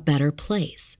world a better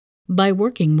place by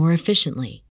working more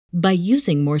efficiently, by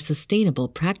using more sustainable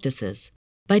practices,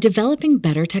 by developing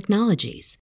better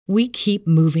technologies. We keep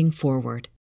moving forward.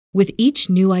 With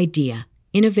each new idea,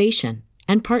 innovation,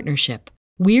 and partnership,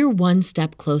 we're one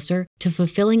step closer to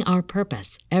fulfilling our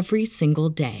purpose every single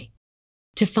day.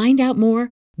 To find out more,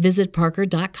 visit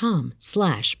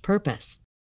parker.com/purpose.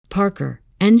 Parker,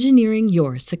 engineering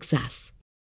your success.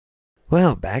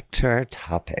 Well, back to our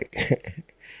topic.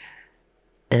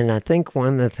 And I think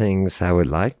one of the things I would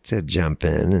like to jump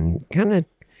in and kind of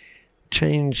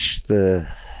change the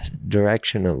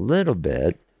direction a little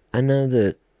bit. I know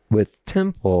that with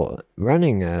Temple,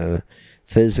 running a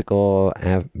physical,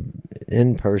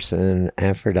 in-person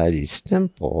Aphrodite's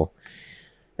temple,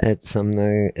 at some of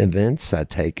the events I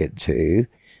take it to,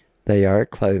 they are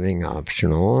clothing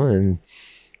optional, and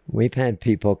we've had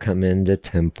people come into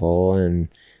Temple and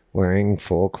wearing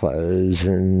full clothes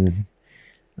and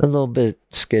a little bit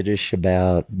skittish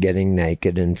about getting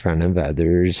naked in front of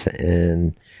others.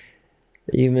 And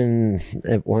even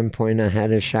at one point I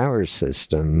had a shower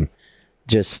system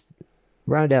just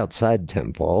right outside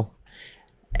Temple,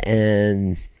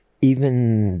 and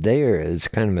even there is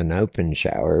kind of an open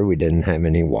shower. We didn't have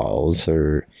any walls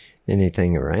or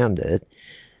anything around it,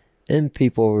 and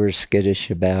people were skittish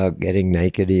about getting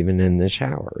naked even in the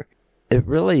shower. It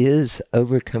really is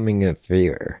overcoming a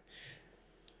fear.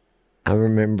 I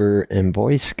remember in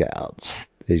Boy Scouts,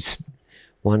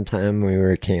 one time we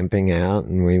were camping out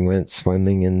and we went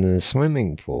swimming in the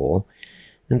swimming pool,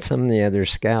 and some of the other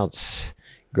scouts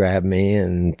grabbed me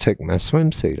and took my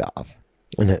swimsuit off.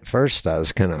 And at first I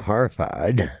was kind of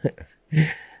horrified.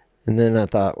 And then I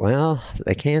thought, well,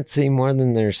 they can't see more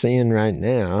than they're seeing right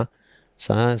now.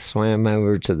 So I swam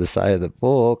over to the side of the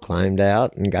pool, climbed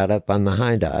out, and got up on the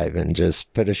high dive and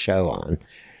just put a show on.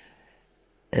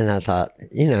 And I thought,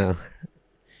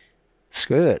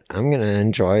 screw it. I'm going to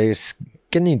enjoy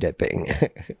skinny dipping.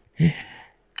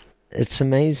 It's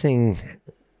amazing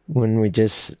when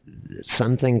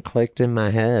something clicked in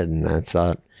my head, and I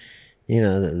thought,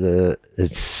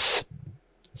 it's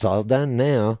all done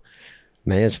now.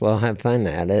 May as well have fun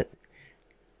at it.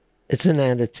 It's an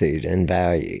attitude and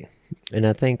value. And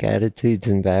I think attitudes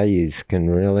and values can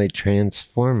really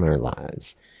transform our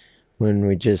lives when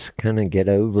we just kind of get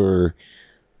over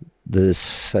this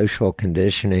social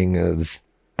conditioning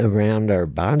around our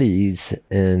bodies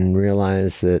and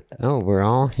realize that, we're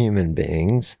all human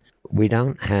beings. We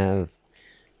don't have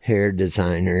hair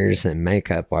designers and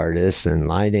makeup artists and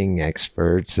lighting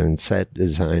experts and set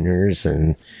designers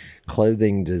and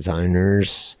clothing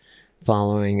designers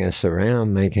following us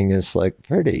around, making us look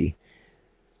pretty.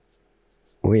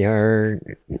 We are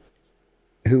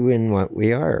who and what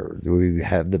we are. We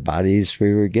have the bodies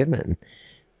we were given.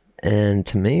 And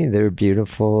to me, they're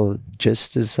beautiful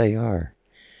just as they are.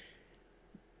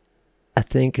 I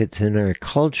think it's in our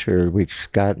culture, we've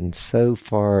gotten so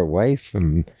far away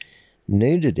from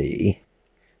nudity,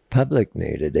 public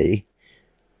nudity,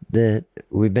 that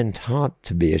we've been taught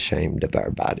to be ashamed of our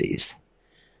bodies.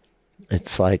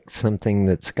 It's like something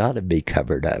that's got to be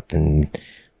covered up and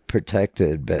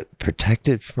protected, but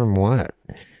protected from what?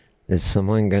 Is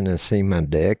someone going to see my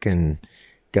dick and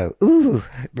go, ooh,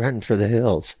 run for the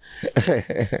hills?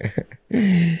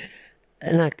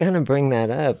 And I kind of bring that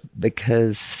up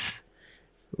because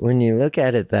when you look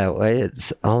at it that way,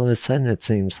 it's all of a sudden it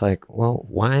seems like, well,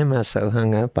 why am I so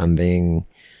hung up on being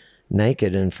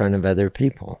naked in front of other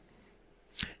people?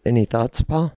 Any thoughts,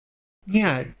 Paul?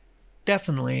 Yeah,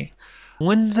 definitely.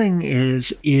 One thing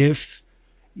is, if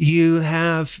you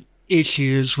have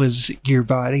issues with your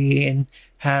body and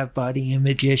have body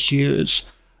image issues,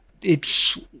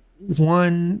 it's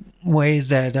one way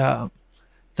that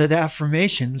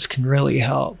affirmations can really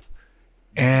help.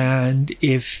 And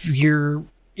if your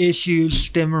issues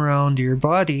stem around your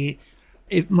body,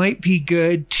 it might be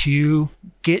good to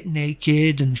get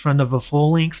naked in front of a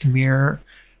full-length mirror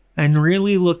and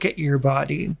really look at your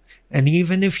body. And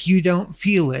even if you don't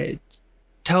feel it,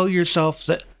 tell yourself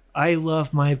that I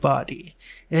love my body.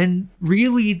 And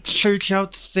really search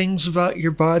out the things about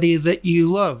your body that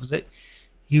you love, that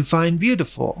you find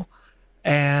beautiful.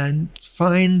 And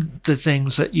find the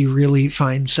things that you really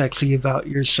find sexy about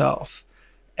yourself.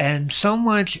 And so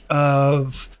much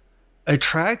of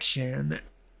attraction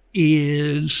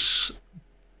is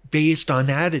based on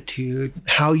attitude,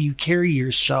 how you carry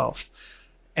yourself.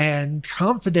 And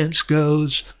confidence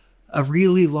goes a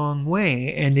really long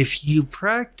way. And if you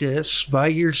practice by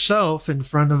yourself in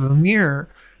front of a mirror,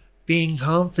 being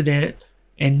confident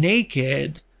and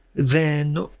naked,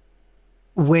 then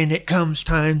when it comes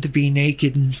time to be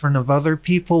naked in front of other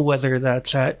people, whether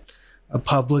that's at a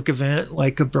public event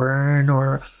like a burn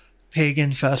or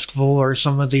pagan festival or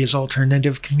some of these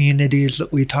alternative communities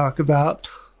that we talk about,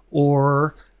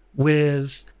 or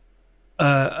with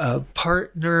a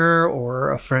partner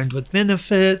or a friend with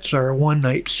benefits or a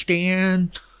one-night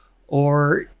stand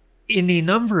or any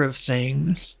number of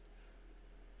things,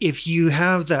 if you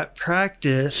have that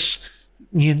practice,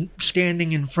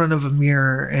 standing in front of a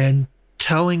mirror and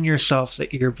telling yourself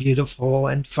that you're beautiful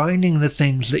and finding the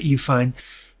things that you find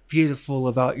beautiful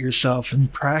about yourself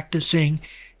and practicing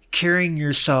carrying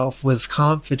yourself with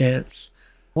confidence.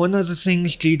 One of the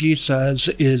things Gigi says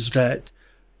is that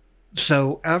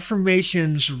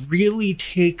affirmations really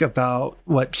take about,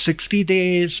 60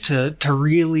 days to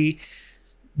really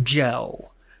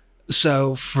gel.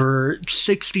 So for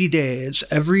 60 days,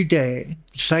 every day,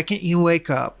 the second you wake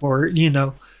up, or,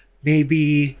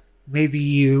 maybe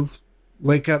you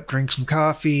wake up, drink some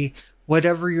coffee,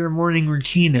 whatever your morning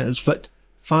routine is, but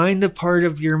find a part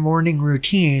of your morning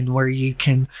routine where you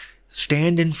can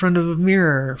stand in front of a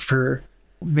mirror for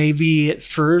maybe at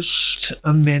first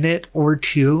a minute or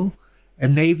two,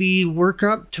 and maybe work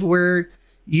up to where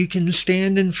you can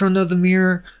stand in front of the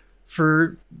mirror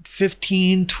for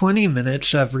 15, 20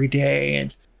 minutes every day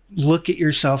and look at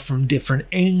yourself from different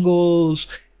angles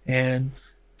and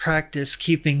practice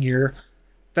keeping your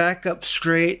back up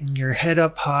straight and your head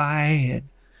up high and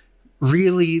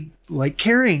really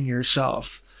carrying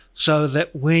yourself so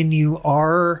that when you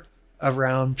are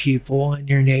around people and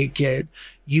you're naked,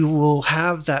 you will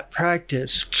have that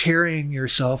practice carrying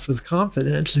yourself with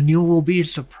confidence, and you will be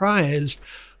surprised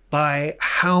by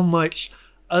how much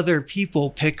other people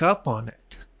pick up on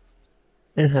it.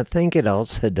 And I think it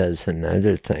also does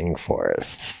another thing for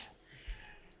us.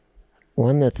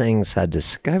 One of the things I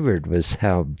discovered was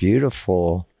how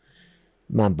beautiful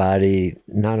my body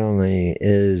not only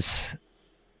is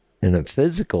in a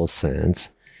physical sense,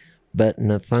 but in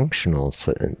a functional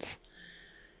sense.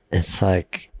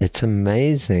 It's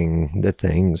amazing the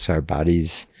things our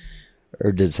bodies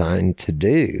are designed to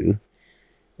do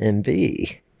and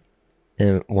be.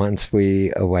 And once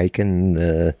we awaken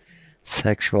the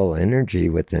sexual energy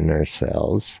within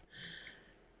ourselves,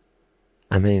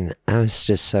 I was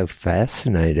just so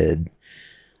fascinated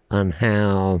on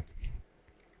how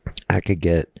I could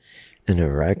get an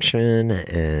erection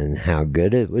and how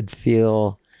good it would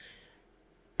feel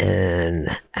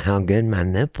and how good my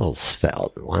nipples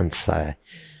felt once I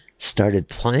started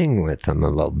playing with them a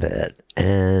little bit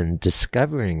and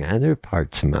discovering other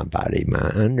parts of my body, my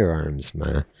underarms,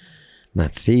 my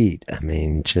feet.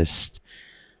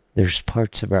 There's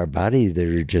parts of our body that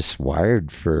are just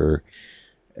wired for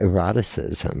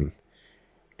eroticism,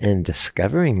 and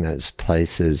discovering those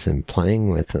places and playing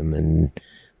with them and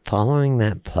following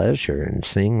that pleasure and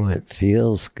seeing what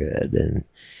feels good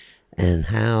and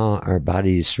how our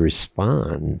bodies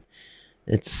respond.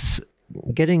 It's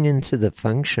getting into the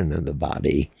function of the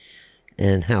body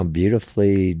and how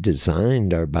beautifully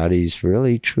designed our bodies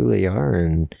really truly are.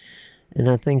 And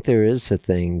I think there is a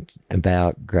thing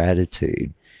about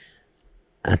gratitude.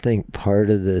 I think part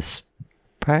of this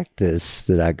practice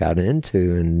that I got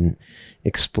into and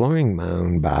exploring my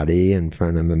own body in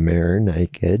front of a mirror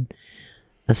naked,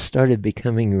 I started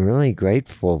becoming really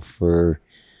grateful for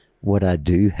what I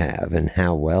do have and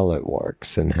how well it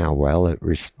works and how well it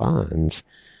responds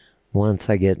once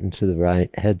I get into the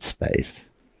right headspace.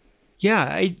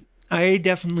 Yeah, I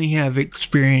definitely have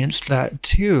experienced that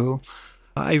too.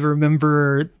 I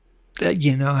remember that,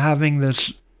 having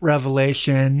this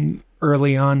revelation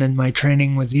early on in my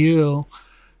training with you,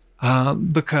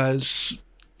 because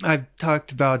I've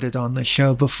talked about it on the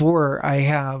show before. I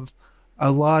have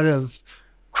a lot of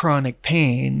chronic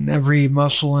pain. Every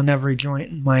muscle and every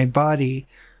joint in my body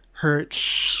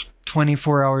hurts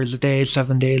 24 hours a day,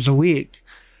 7 days a week.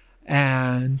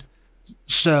 And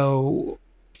so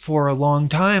for a long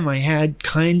time, I had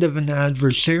kind of an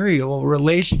adversarial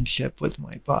relationship with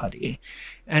my body.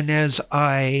 And as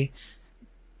I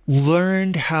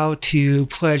learned how to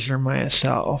pleasure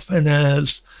myself, and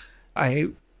as I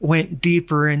went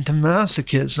deeper into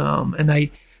masochism, and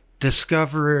I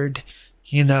discovered,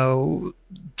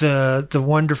 the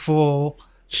wonderful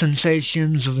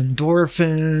sensations of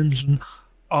endorphins and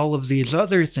all of these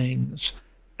other things.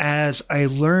 As I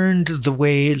learned the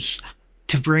ways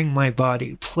to bring my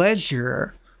body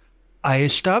pleasure, I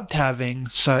stopped having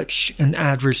such an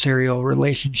adversarial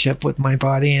relationship with my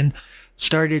body and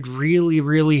started really,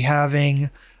 really having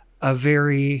a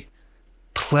very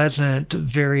pleasant,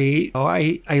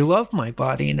 I love my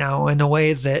body now in a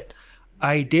way that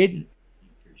I didn't.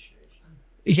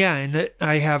 Yeah, and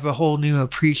I have a whole new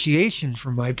appreciation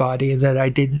for my body that I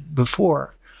didn't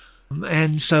before.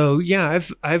 And so, yeah,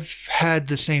 I've had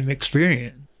the same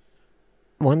experience.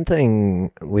 One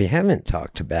thing we haven't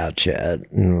talked about yet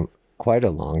in quite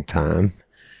a long time,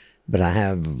 but I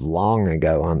have long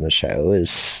ago on the show,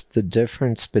 is the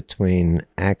difference between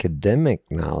academic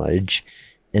knowledge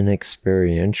and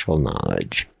experiential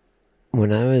knowledge.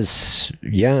 When I was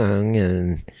young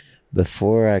and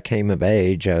before I came of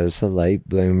age, I was a late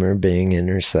bloomer. Being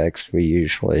intersex, we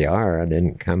usually are. I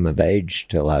didn't come of age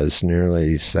till I was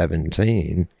nearly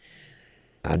 17.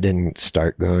 I didn't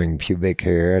start growing pubic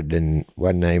hair. I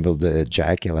wasn't able to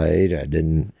ejaculate. I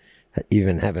didn't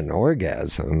even have an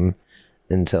orgasm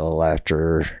until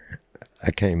after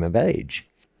I came of age.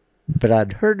 But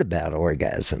I'd heard about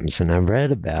orgasms and I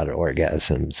read about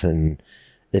orgasms, and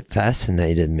it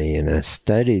fascinated me, and I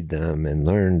studied them and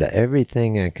learned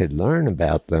everything I could learn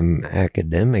about them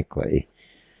academically.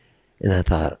 And I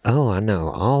thought, oh, I know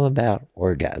all about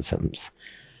orgasms.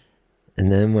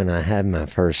 And then when I had my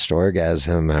first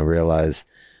orgasm, I realized,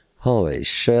 holy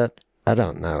shit, I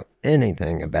don't know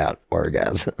anything about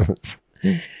orgasms.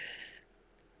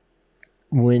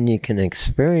 When you can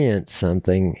experience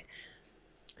something,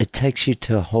 it takes you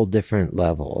to a whole different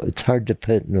level. It's hard to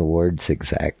put into words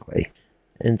exactly.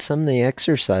 And some of the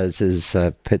exercises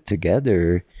I've put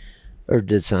together are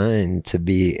designed to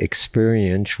be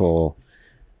experiential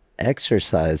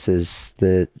exercises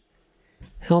that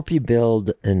help you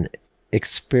build an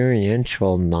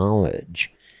experiential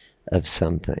knowledge of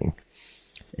something.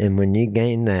 And when you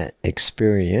gain that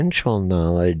experiential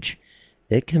knowledge,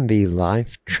 it can be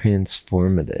life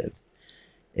transformative.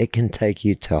 It can take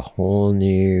you to a whole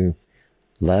new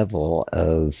level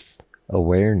of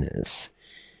awareness.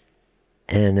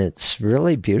 And it's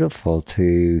really beautiful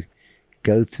to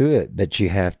go through it, but you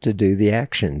have to do the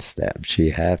action steps.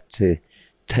 You have to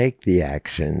take the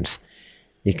actions.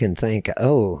 You can think,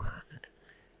 oh,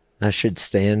 I should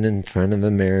stand in front of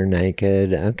a mirror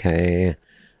naked. Okay,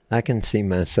 I can see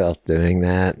myself doing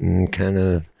that and kind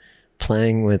of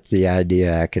playing with the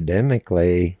idea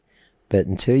academically. But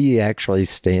until you actually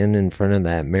stand in front of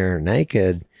that mirror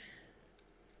naked,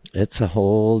 it's a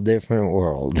whole different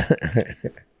world.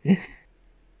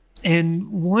 And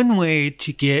one way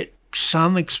to get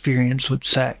some experience with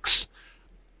sex,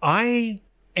 I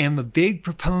am a big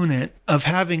proponent of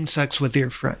having sex with your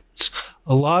friends.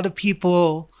 A lot of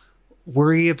people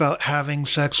worry about having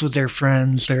sex with their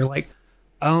friends. They're like,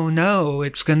 oh no,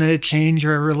 it's going to change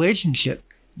our relationship.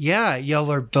 Yeah,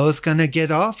 y'all are both going to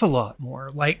get off a lot more.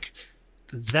 Like,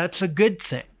 that's a good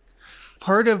thing.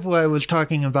 Part of what I was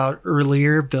talking about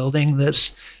earlier, building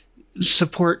this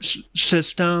support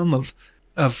system of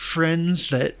friends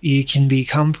that you can be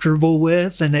comfortable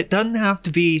with, and it doesn't have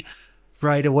to be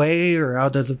right away or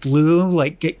out of the blue.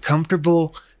 Like, get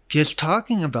comfortable just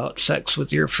talking about sex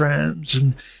with your friends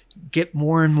and get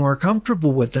more and more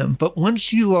comfortable with them. But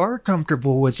once you are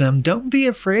comfortable with them, don't be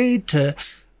afraid to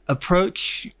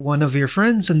approach one of your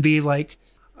friends and be like,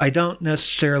 I don't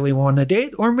necessarily want to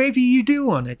date, or maybe you do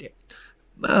want to date.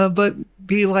 But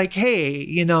be like,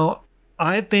 hey,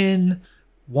 I've been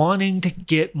wanting to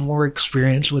get more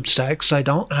experience with sex. I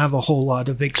don't have a whole lot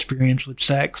of experience with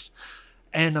sex,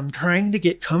 and I'm trying to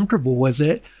get comfortable with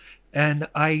it. And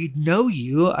I know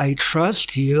you, I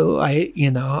trust you. I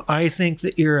think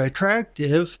that you're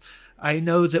attractive. I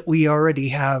know that we already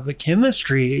have a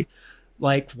chemistry.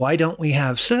 Like, why don't we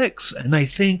have sex? And I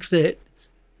think that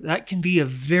can be a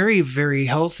very, very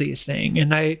healthy thing.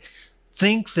 And I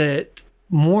think that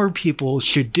more people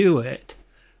should do it,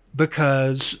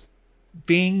 because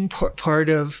being part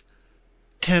of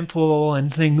temple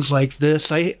and things like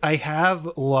this, I have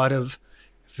a lot of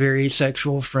very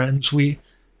sexual friends. We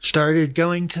started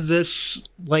going to this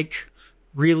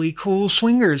really cool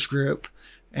swingers group,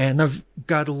 and I've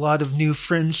got a lot of new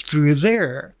friends through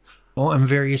there. I'm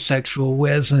very sexual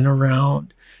with and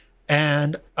around,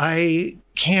 and I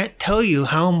can't tell you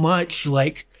how much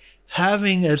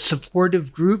having a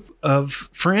supportive group of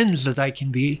friends that I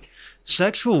can be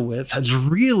sexual with has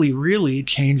really, really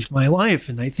changed my life.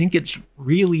 And I think it's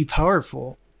really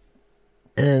powerful.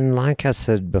 And like I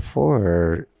said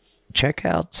before, check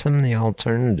out some of the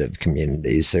alternative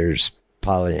communities. There's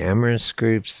polyamorous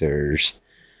groups, there's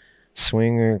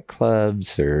swinger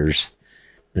clubs, there's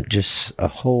just a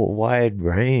whole wide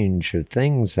range of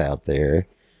things out there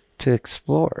to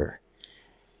explore.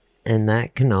 And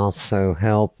that can also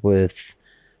help with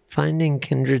finding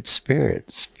kindred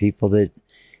spirits, people that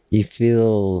you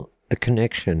feel a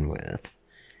connection with.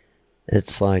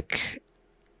 It's like,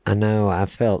 I know I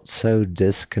felt so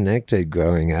disconnected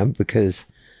growing up because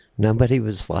nobody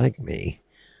was like me.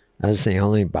 I was the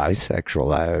only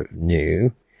bisexual I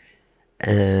knew,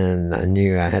 and I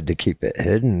knew I had to keep it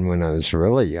hidden when I was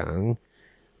really young.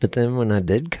 But then when I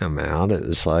did come out, it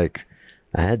was like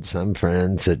I had some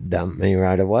friends that dumped me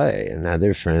right away, and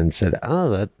other friends said,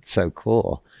 "Oh, that's so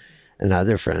cool." And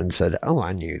other friends said, "Oh,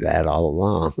 I knew that all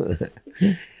along."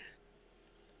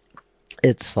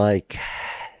 It's like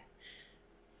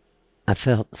I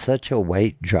felt such a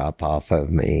weight drop off of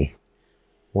me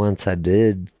once I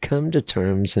did come to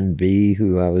terms and be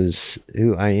who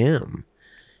I am,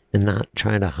 and not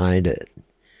try to hide it.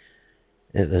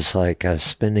 It was like I was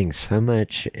spending so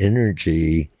much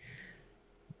energy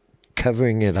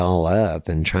covering it all up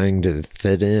and trying to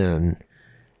fit in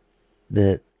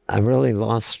that I really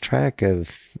lost track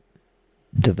of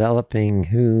developing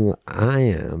who I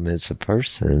am as a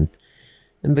person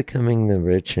and becoming the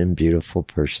rich and beautiful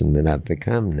person that I've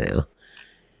become now.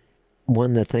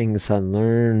 One of the things I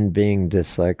learned being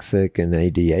dyslexic and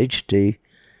ADHD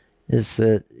is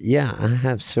that, yeah, I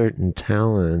have certain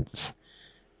talents,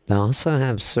 but I also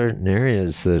have certain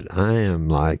areas that I am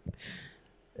like,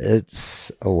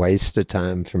 it's a waste of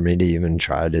time for me to even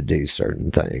try to do certain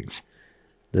things.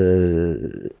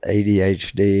 The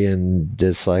ADHD and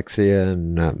dyslexia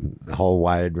and a whole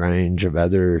wide range of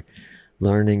other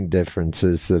learning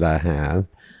differences that I have,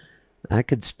 I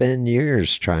could spend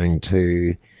years trying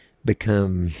to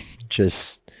become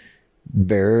just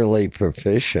barely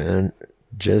proficient,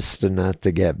 just enough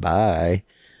to get by,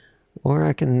 or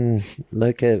I can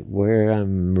look at where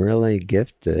I'm really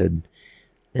gifted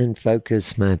and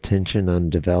focus my attention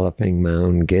on developing my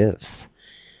own gifts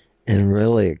and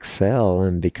really excel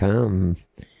and become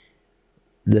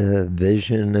the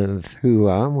vision of who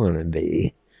I want to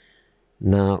be,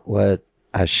 not what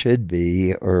I should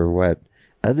be or what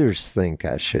others think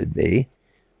I should be,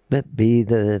 but be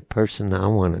the person I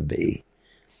want to be.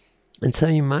 And so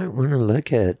you might want to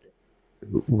look at,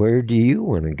 where do you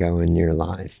want to go in your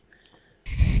life?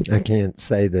 I can't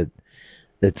say that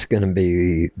it's going to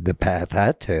be the path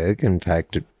I took. In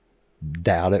fact, I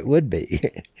doubt it would be.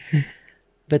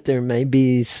 But there may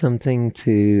be something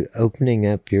to opening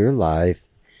up your life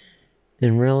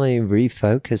and really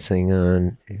refocusing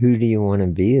on, who do you want to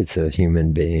be as a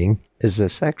human being, as a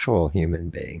sexual human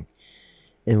being?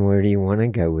 And where do you want to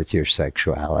go with your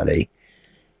sexuality?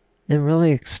 And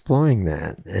really exploring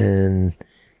that and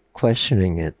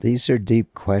questioning it. These are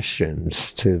deep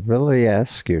questions to really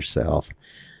ask yourself,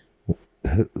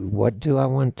 what do I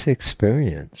want to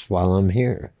experience while I'm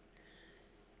here?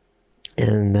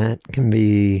 And that can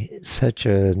be such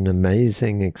an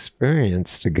amazing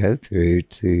experience to go through,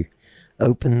 to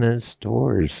open those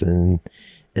doors and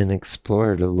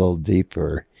explore it a little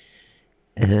deeper.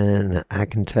 And I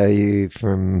can tell you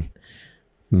from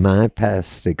my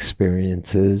past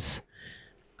experiences,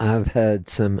 I've had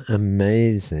some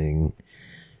amazing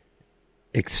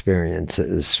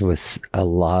experiences with a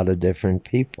lot of different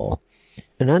people.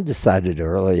 And I decided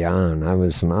early on I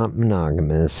was not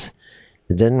monogamous.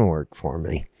 It didn't work for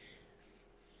me.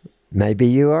 Maybe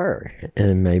you are,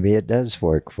 and maybe it does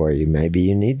work for you. Maybe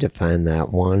you need to find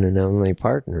that one and only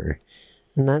partner,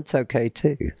 and that's okay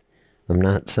too. I'm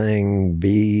not saying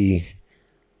be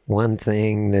one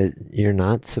thing that you're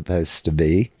not supposed to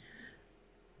be.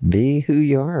 Be who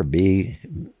you are. Be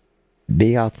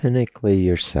authentically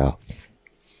yourself.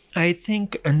 I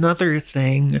think another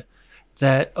thing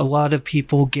that a lot of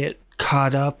people get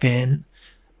caught up in,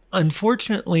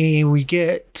 unfortunately, we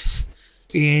get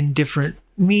in different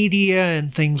media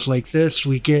and things like this,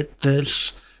 we get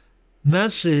this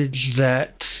message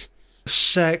that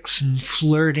sex and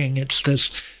flirting, it's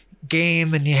this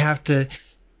game and you have to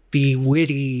be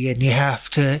witty and you have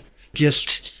to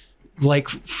just like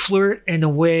flirt in a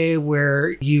way where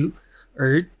you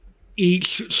are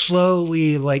each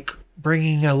slowly like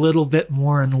bringing a little bit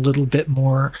more and a little bit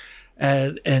more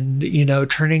and you know,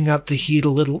 turning up the heat a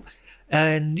little.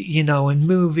 And, you know, in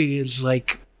movies,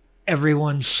 like,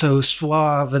 everyone's so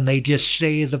suave and they just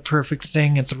say the perfect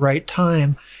thing at the right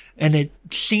time. And it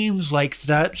seems like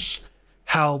that's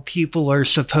how people are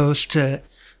supposed to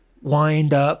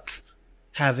wind up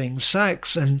having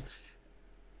sex. And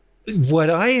what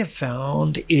I have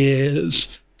found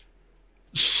is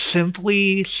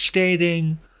simply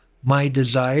stating my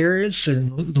desires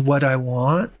and what I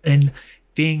want and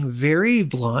being very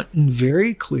blunt and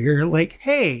very clear, like,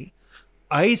 hey,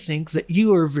 I think that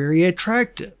you are very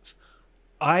attractive.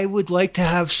 I would like to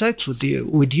have sex with you.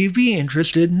 Would you be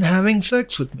interested in having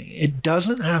sex with me? It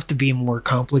doesn't have to be more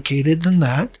complicated than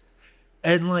that.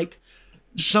 And like,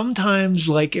 sometimes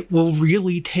like it will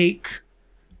really take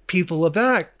people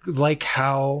aback, like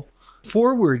how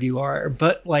forward you are.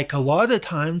 But like a lot of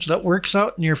times that works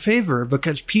out in your favor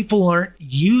because people aren't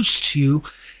used to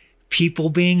people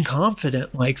being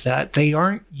confident like that. They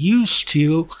aren't used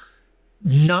to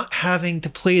not having to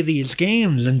play these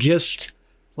games and just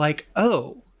like,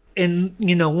 oh. And,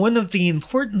 you know, one of the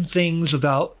important things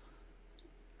about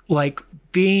like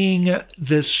being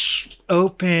this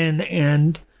open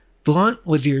and blunt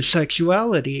with your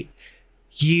sexuality,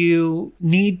 you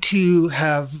need to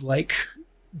have like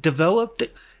developed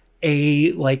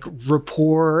a like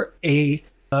rapport, a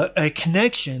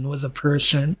connection with a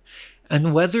person,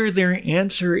 and whether their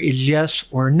answer is yes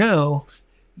or no,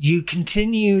 you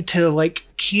continue to like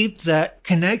keep that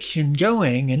connection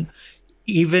going. And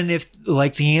even if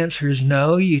like the answer is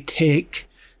no, you take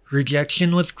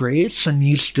rejection with grace and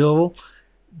you still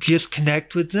just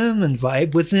connect with them and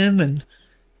vibe with them and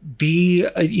be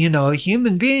a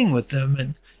human being with them.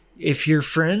 And if your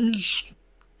friends,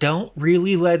 don't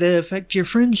really let it affect your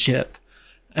friendship.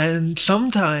 And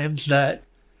sometimes that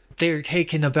they're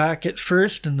taken aback at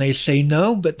first and they say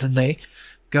no, but then they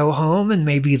go home and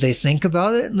maybe they think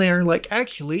about it and they're like,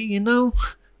 actually,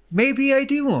 maybe I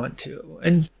do want to.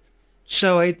 And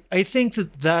so I think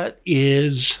that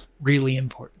is really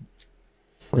important.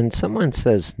 When someone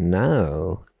says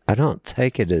no, I don't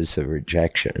take it as a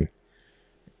rejection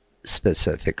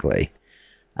specifically.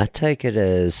 I take it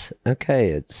as, okay,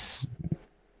 it's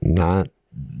not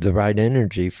the right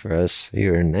energy for us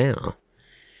here and now.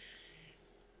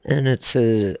 And it's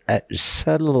a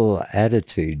subtle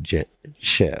attitude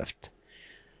shift.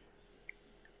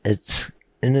 It's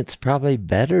probably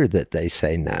better that they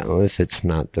say no if it's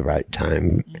not the right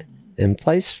time and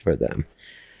place for them.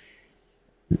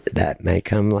 That may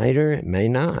come later, it may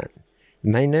not. It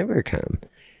may never come.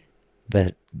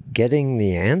 But getting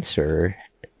the answer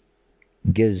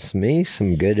gives me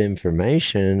some good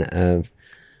information of,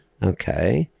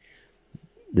 okay,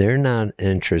 they're not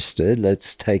interested.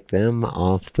 Let's take them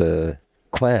off the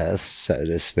quest, so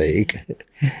to speak,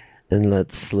 and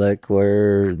let's look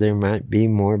where there might be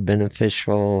more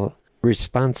beneficial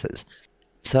responses.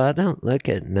 So I don't look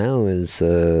at no as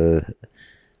a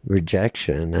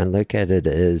rejection. I look at it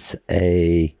as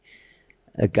a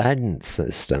guidance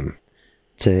system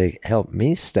to help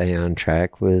me stay on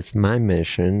track with my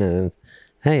mission of,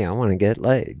 hey, I want to get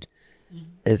laid.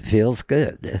 It feels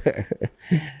good.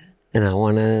 And I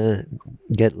want to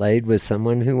get laid with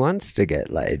someone who wants to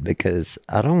get laid, because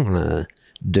I don't want to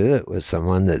do it with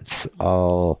someone that's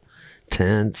all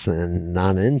tense and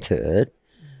not into it.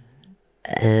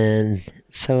 And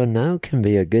so a no can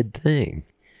be a good thing.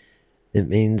 It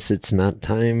means it's not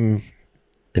time.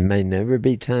 It may never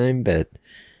be time, but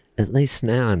at least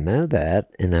now I know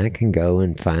that, and I can go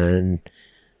and find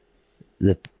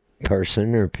the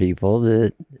person or people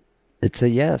that it's a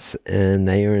yes, and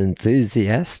they are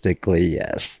enthusiastically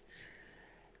yes,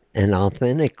 and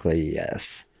authentically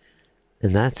yes.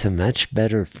 And that's a much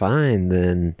better find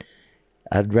than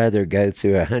I'd rather go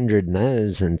through 100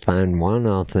 no's and find one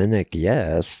authentic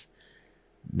yes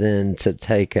than to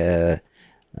take a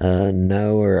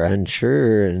no or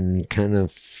unsure and kind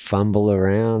of fumble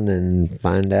around and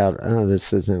find out, oh,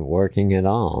 this isn't working at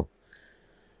all.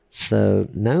 So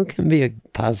no can be a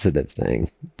positive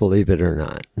thing, believe it or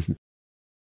not.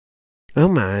 Oh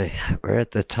my, we're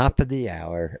at the top of the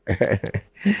hour.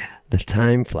 The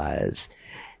time flies.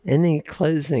 Any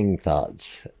closing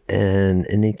thoughts and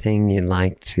anything you'd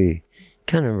like to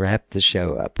kind of wrap the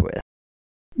show up with?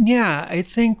 Yeah, I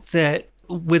think that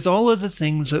with all of the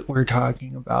things that we're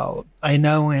talking about, I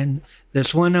know in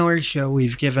this 1 hour show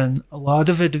we've given a lot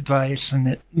of advice, and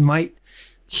it might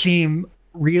seem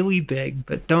really big,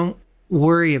 but don't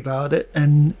worry about it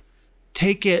and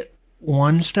take it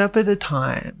one step at a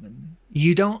time.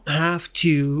 You don't have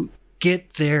to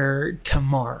get there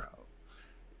tomorrow.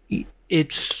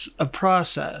 It's a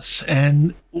process,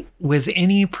 and with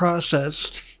any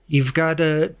process, you've got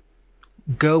to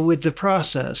go with the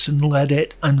process and let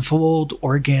it unfold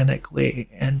organically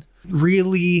and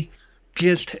really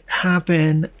just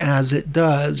happen as it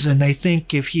does. And I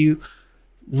think if you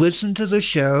listen to the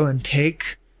show and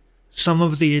take some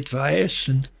of the advice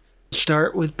and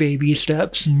start with baby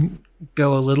steps and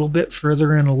go a little bit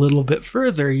further and a little bit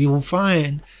further, you will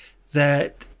find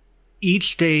that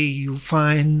each day you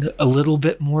find a little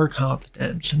bit more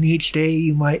competence, and each day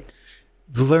you might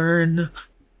learn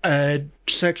a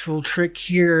sexual trick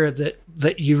here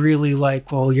that you really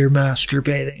like while you're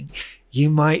masturbating. You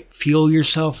might feel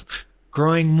yourself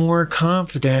growing more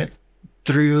confident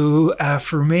through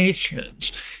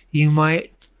affirmations. You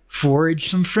might forge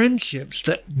some friendships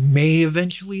that may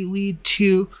eventually lead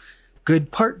to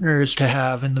good partners to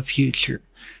have in the future.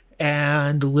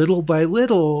 And little by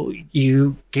little,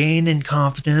 you gain in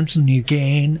confidence and you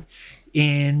gain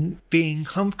in being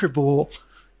comfortable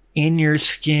in your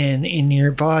skin, in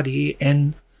your body,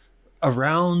 and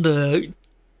around the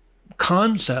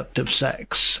concept of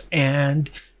sex. And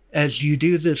as you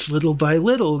do this little by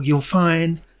little, you'll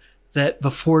find that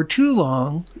before too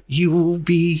long, you will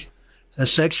be a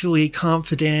sexually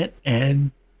confident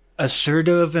and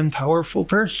assertive and powerful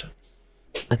person.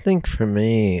 I think for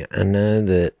me, I know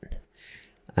that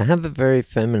I have a very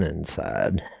feminine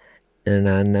side, and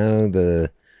I know the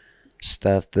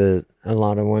stuff that a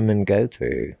lot of women go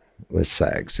through with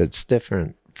sex. It's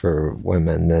different for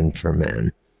women than for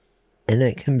men. And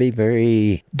it can be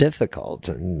very difficult,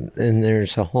 and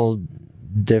there's a whole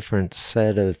different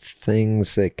set of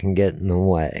things that can get in the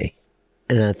way.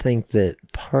 And I think that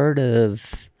part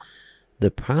of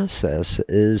the process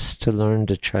is to learn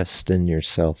to trust in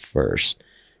yourself first,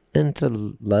 and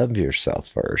to love yourself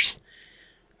first,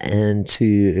 and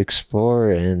to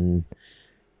explore and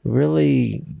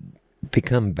really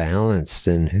become balanced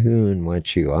in who and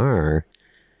what you are.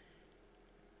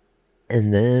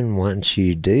 And then once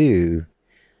you do,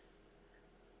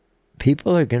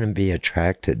 people are going to be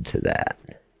attracted to that.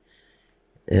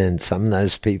 And some of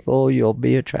those people you'll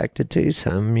be attracted to,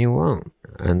 some you won't.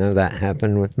 I know that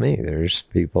happened with me. There's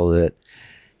people that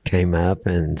came up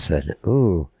and said,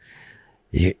 "Ooh,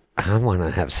 I want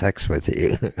to have sex with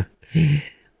you."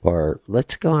 Or,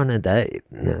 "Let's go on a date."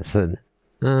 And I said,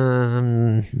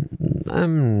 I'm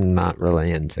not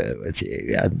really into it with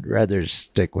you. I'd rather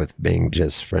stick with being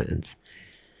just friends.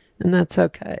 And that's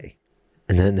okay.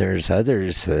 And then there's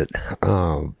others that,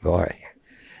 oh boy,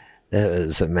 that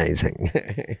was amazing.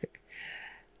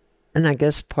 And I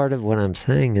guess part of what I'm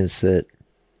saying is that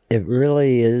it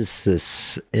really is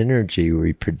this energy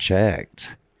we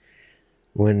project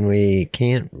when we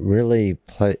can't really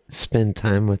spend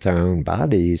time with our own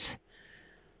bodies.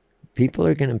 People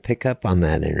are going to pick up on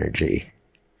that energy.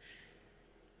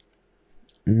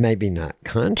 Maybe not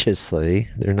consciously.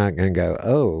 They're not going to go,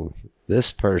 "Oh,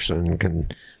 this person can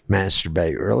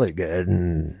masturbate really good,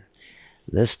 and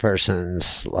this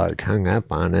person's like hung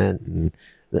up on it." And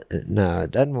no,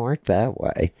 it doesn't work that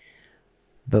way.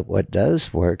 But what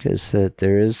does work is that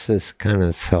there is this kind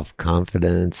of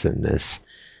self-confidence and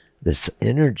this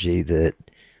energy that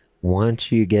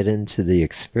once you get into the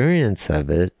experience of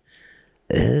it,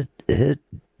 it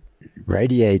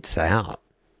radiates out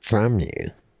from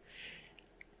you.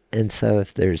 And so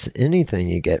if there's anything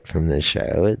you get from this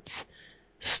show, it's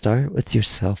start with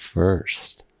yourself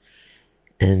first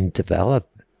and develop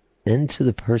into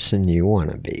the person you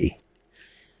want to be.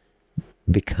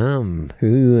 Become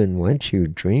who and what you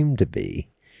dream to be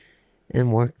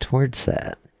and work towards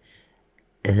that.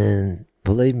 And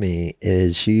believe me,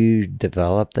 as you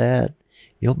develop that,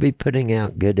 you'll be putting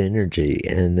out good energy,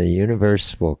 and the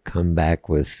universe will come back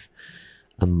with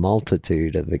a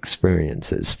multitude of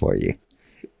experiences for you.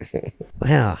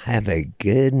 Well, have a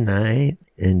good night.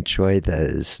 Enjoy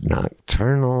those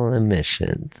nocturnal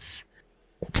emissions.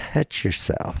 Touch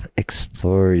yourself.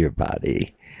 Explore your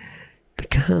body.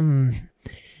 Become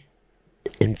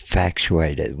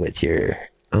infatuated with your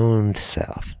own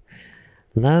self.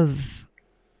 Love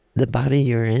the body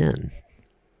you're in.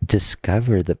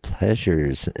 Discover the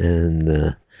pleasures and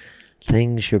the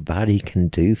things your body can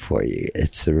do for you.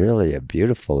 It's really a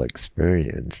beautiful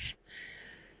experience.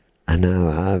 I know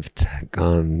I've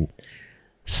gone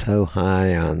so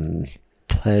high on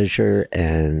pleasure,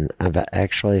 and I've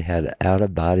actually had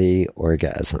out-of-body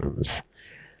orgasms.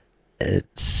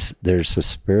 There's a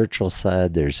spiritual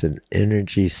side, there's an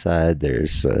energy side,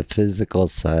 there's a physical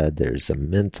side, there's a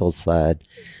mental side,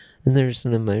 and there's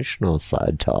an emotional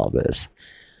side to all this.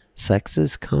 Sex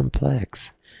is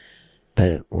complex,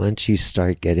 but once you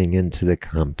start getting into the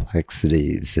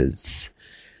complexities, it's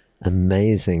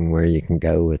amazing where you can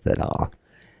go with it all.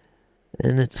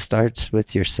 And it starts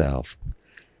with yourself.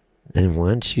 And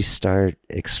once you start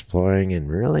exploring and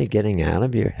really getting out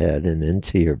of your head and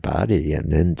into your body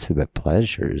and into the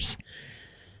pleasures,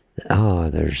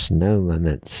 there's no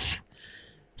limits.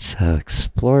 So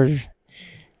explore,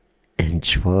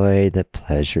 enjoy the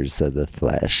pleasures of the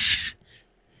flesh.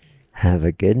 Have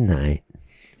a good night.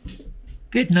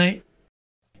 Good night.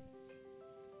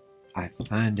 I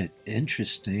find it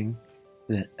interesting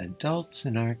that adults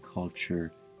in our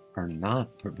culture are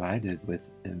not provided with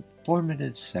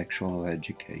informative sexual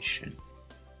education.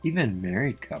 Even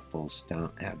married couples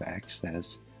don't have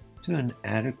access to an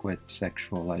adequate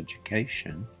sexual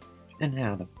education and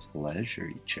how to pleasure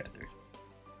each other.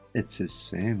 It's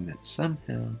assumed that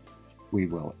somehow we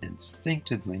will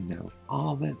instinctively know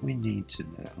all that we need to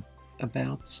know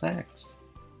about sex.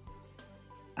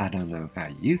 I don't know how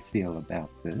you feel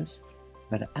about this,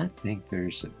 but I think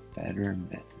there's a better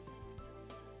method.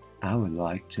 I would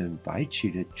like to invite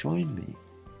you to join me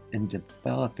in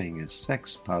developing a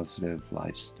sex-positive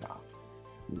lifestyle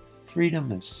with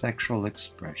freedom of sexual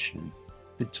expression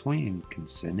between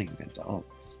consenting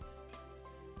adults.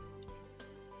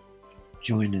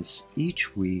 Join us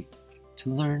each week to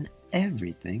learn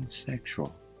everything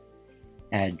sexual.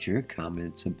 Add your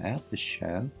comments about the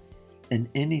show and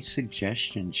any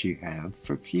suggestions you have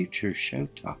for future show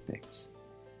topics.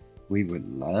 We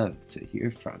would love to hear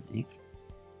from you.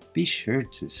 Be sure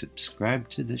to subscribe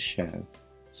to the show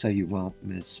so you won't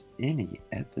miss any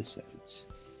episodes.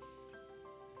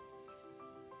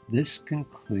 This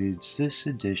concludes this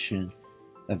edition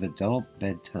of Adult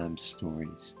Bedtime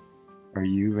Stories. Are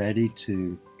you ready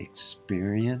to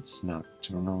experience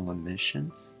nocturnal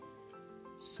emissions?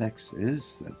 Sex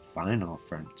is the final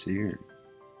frontier,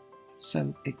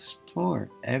 so explore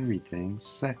everything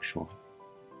sexual.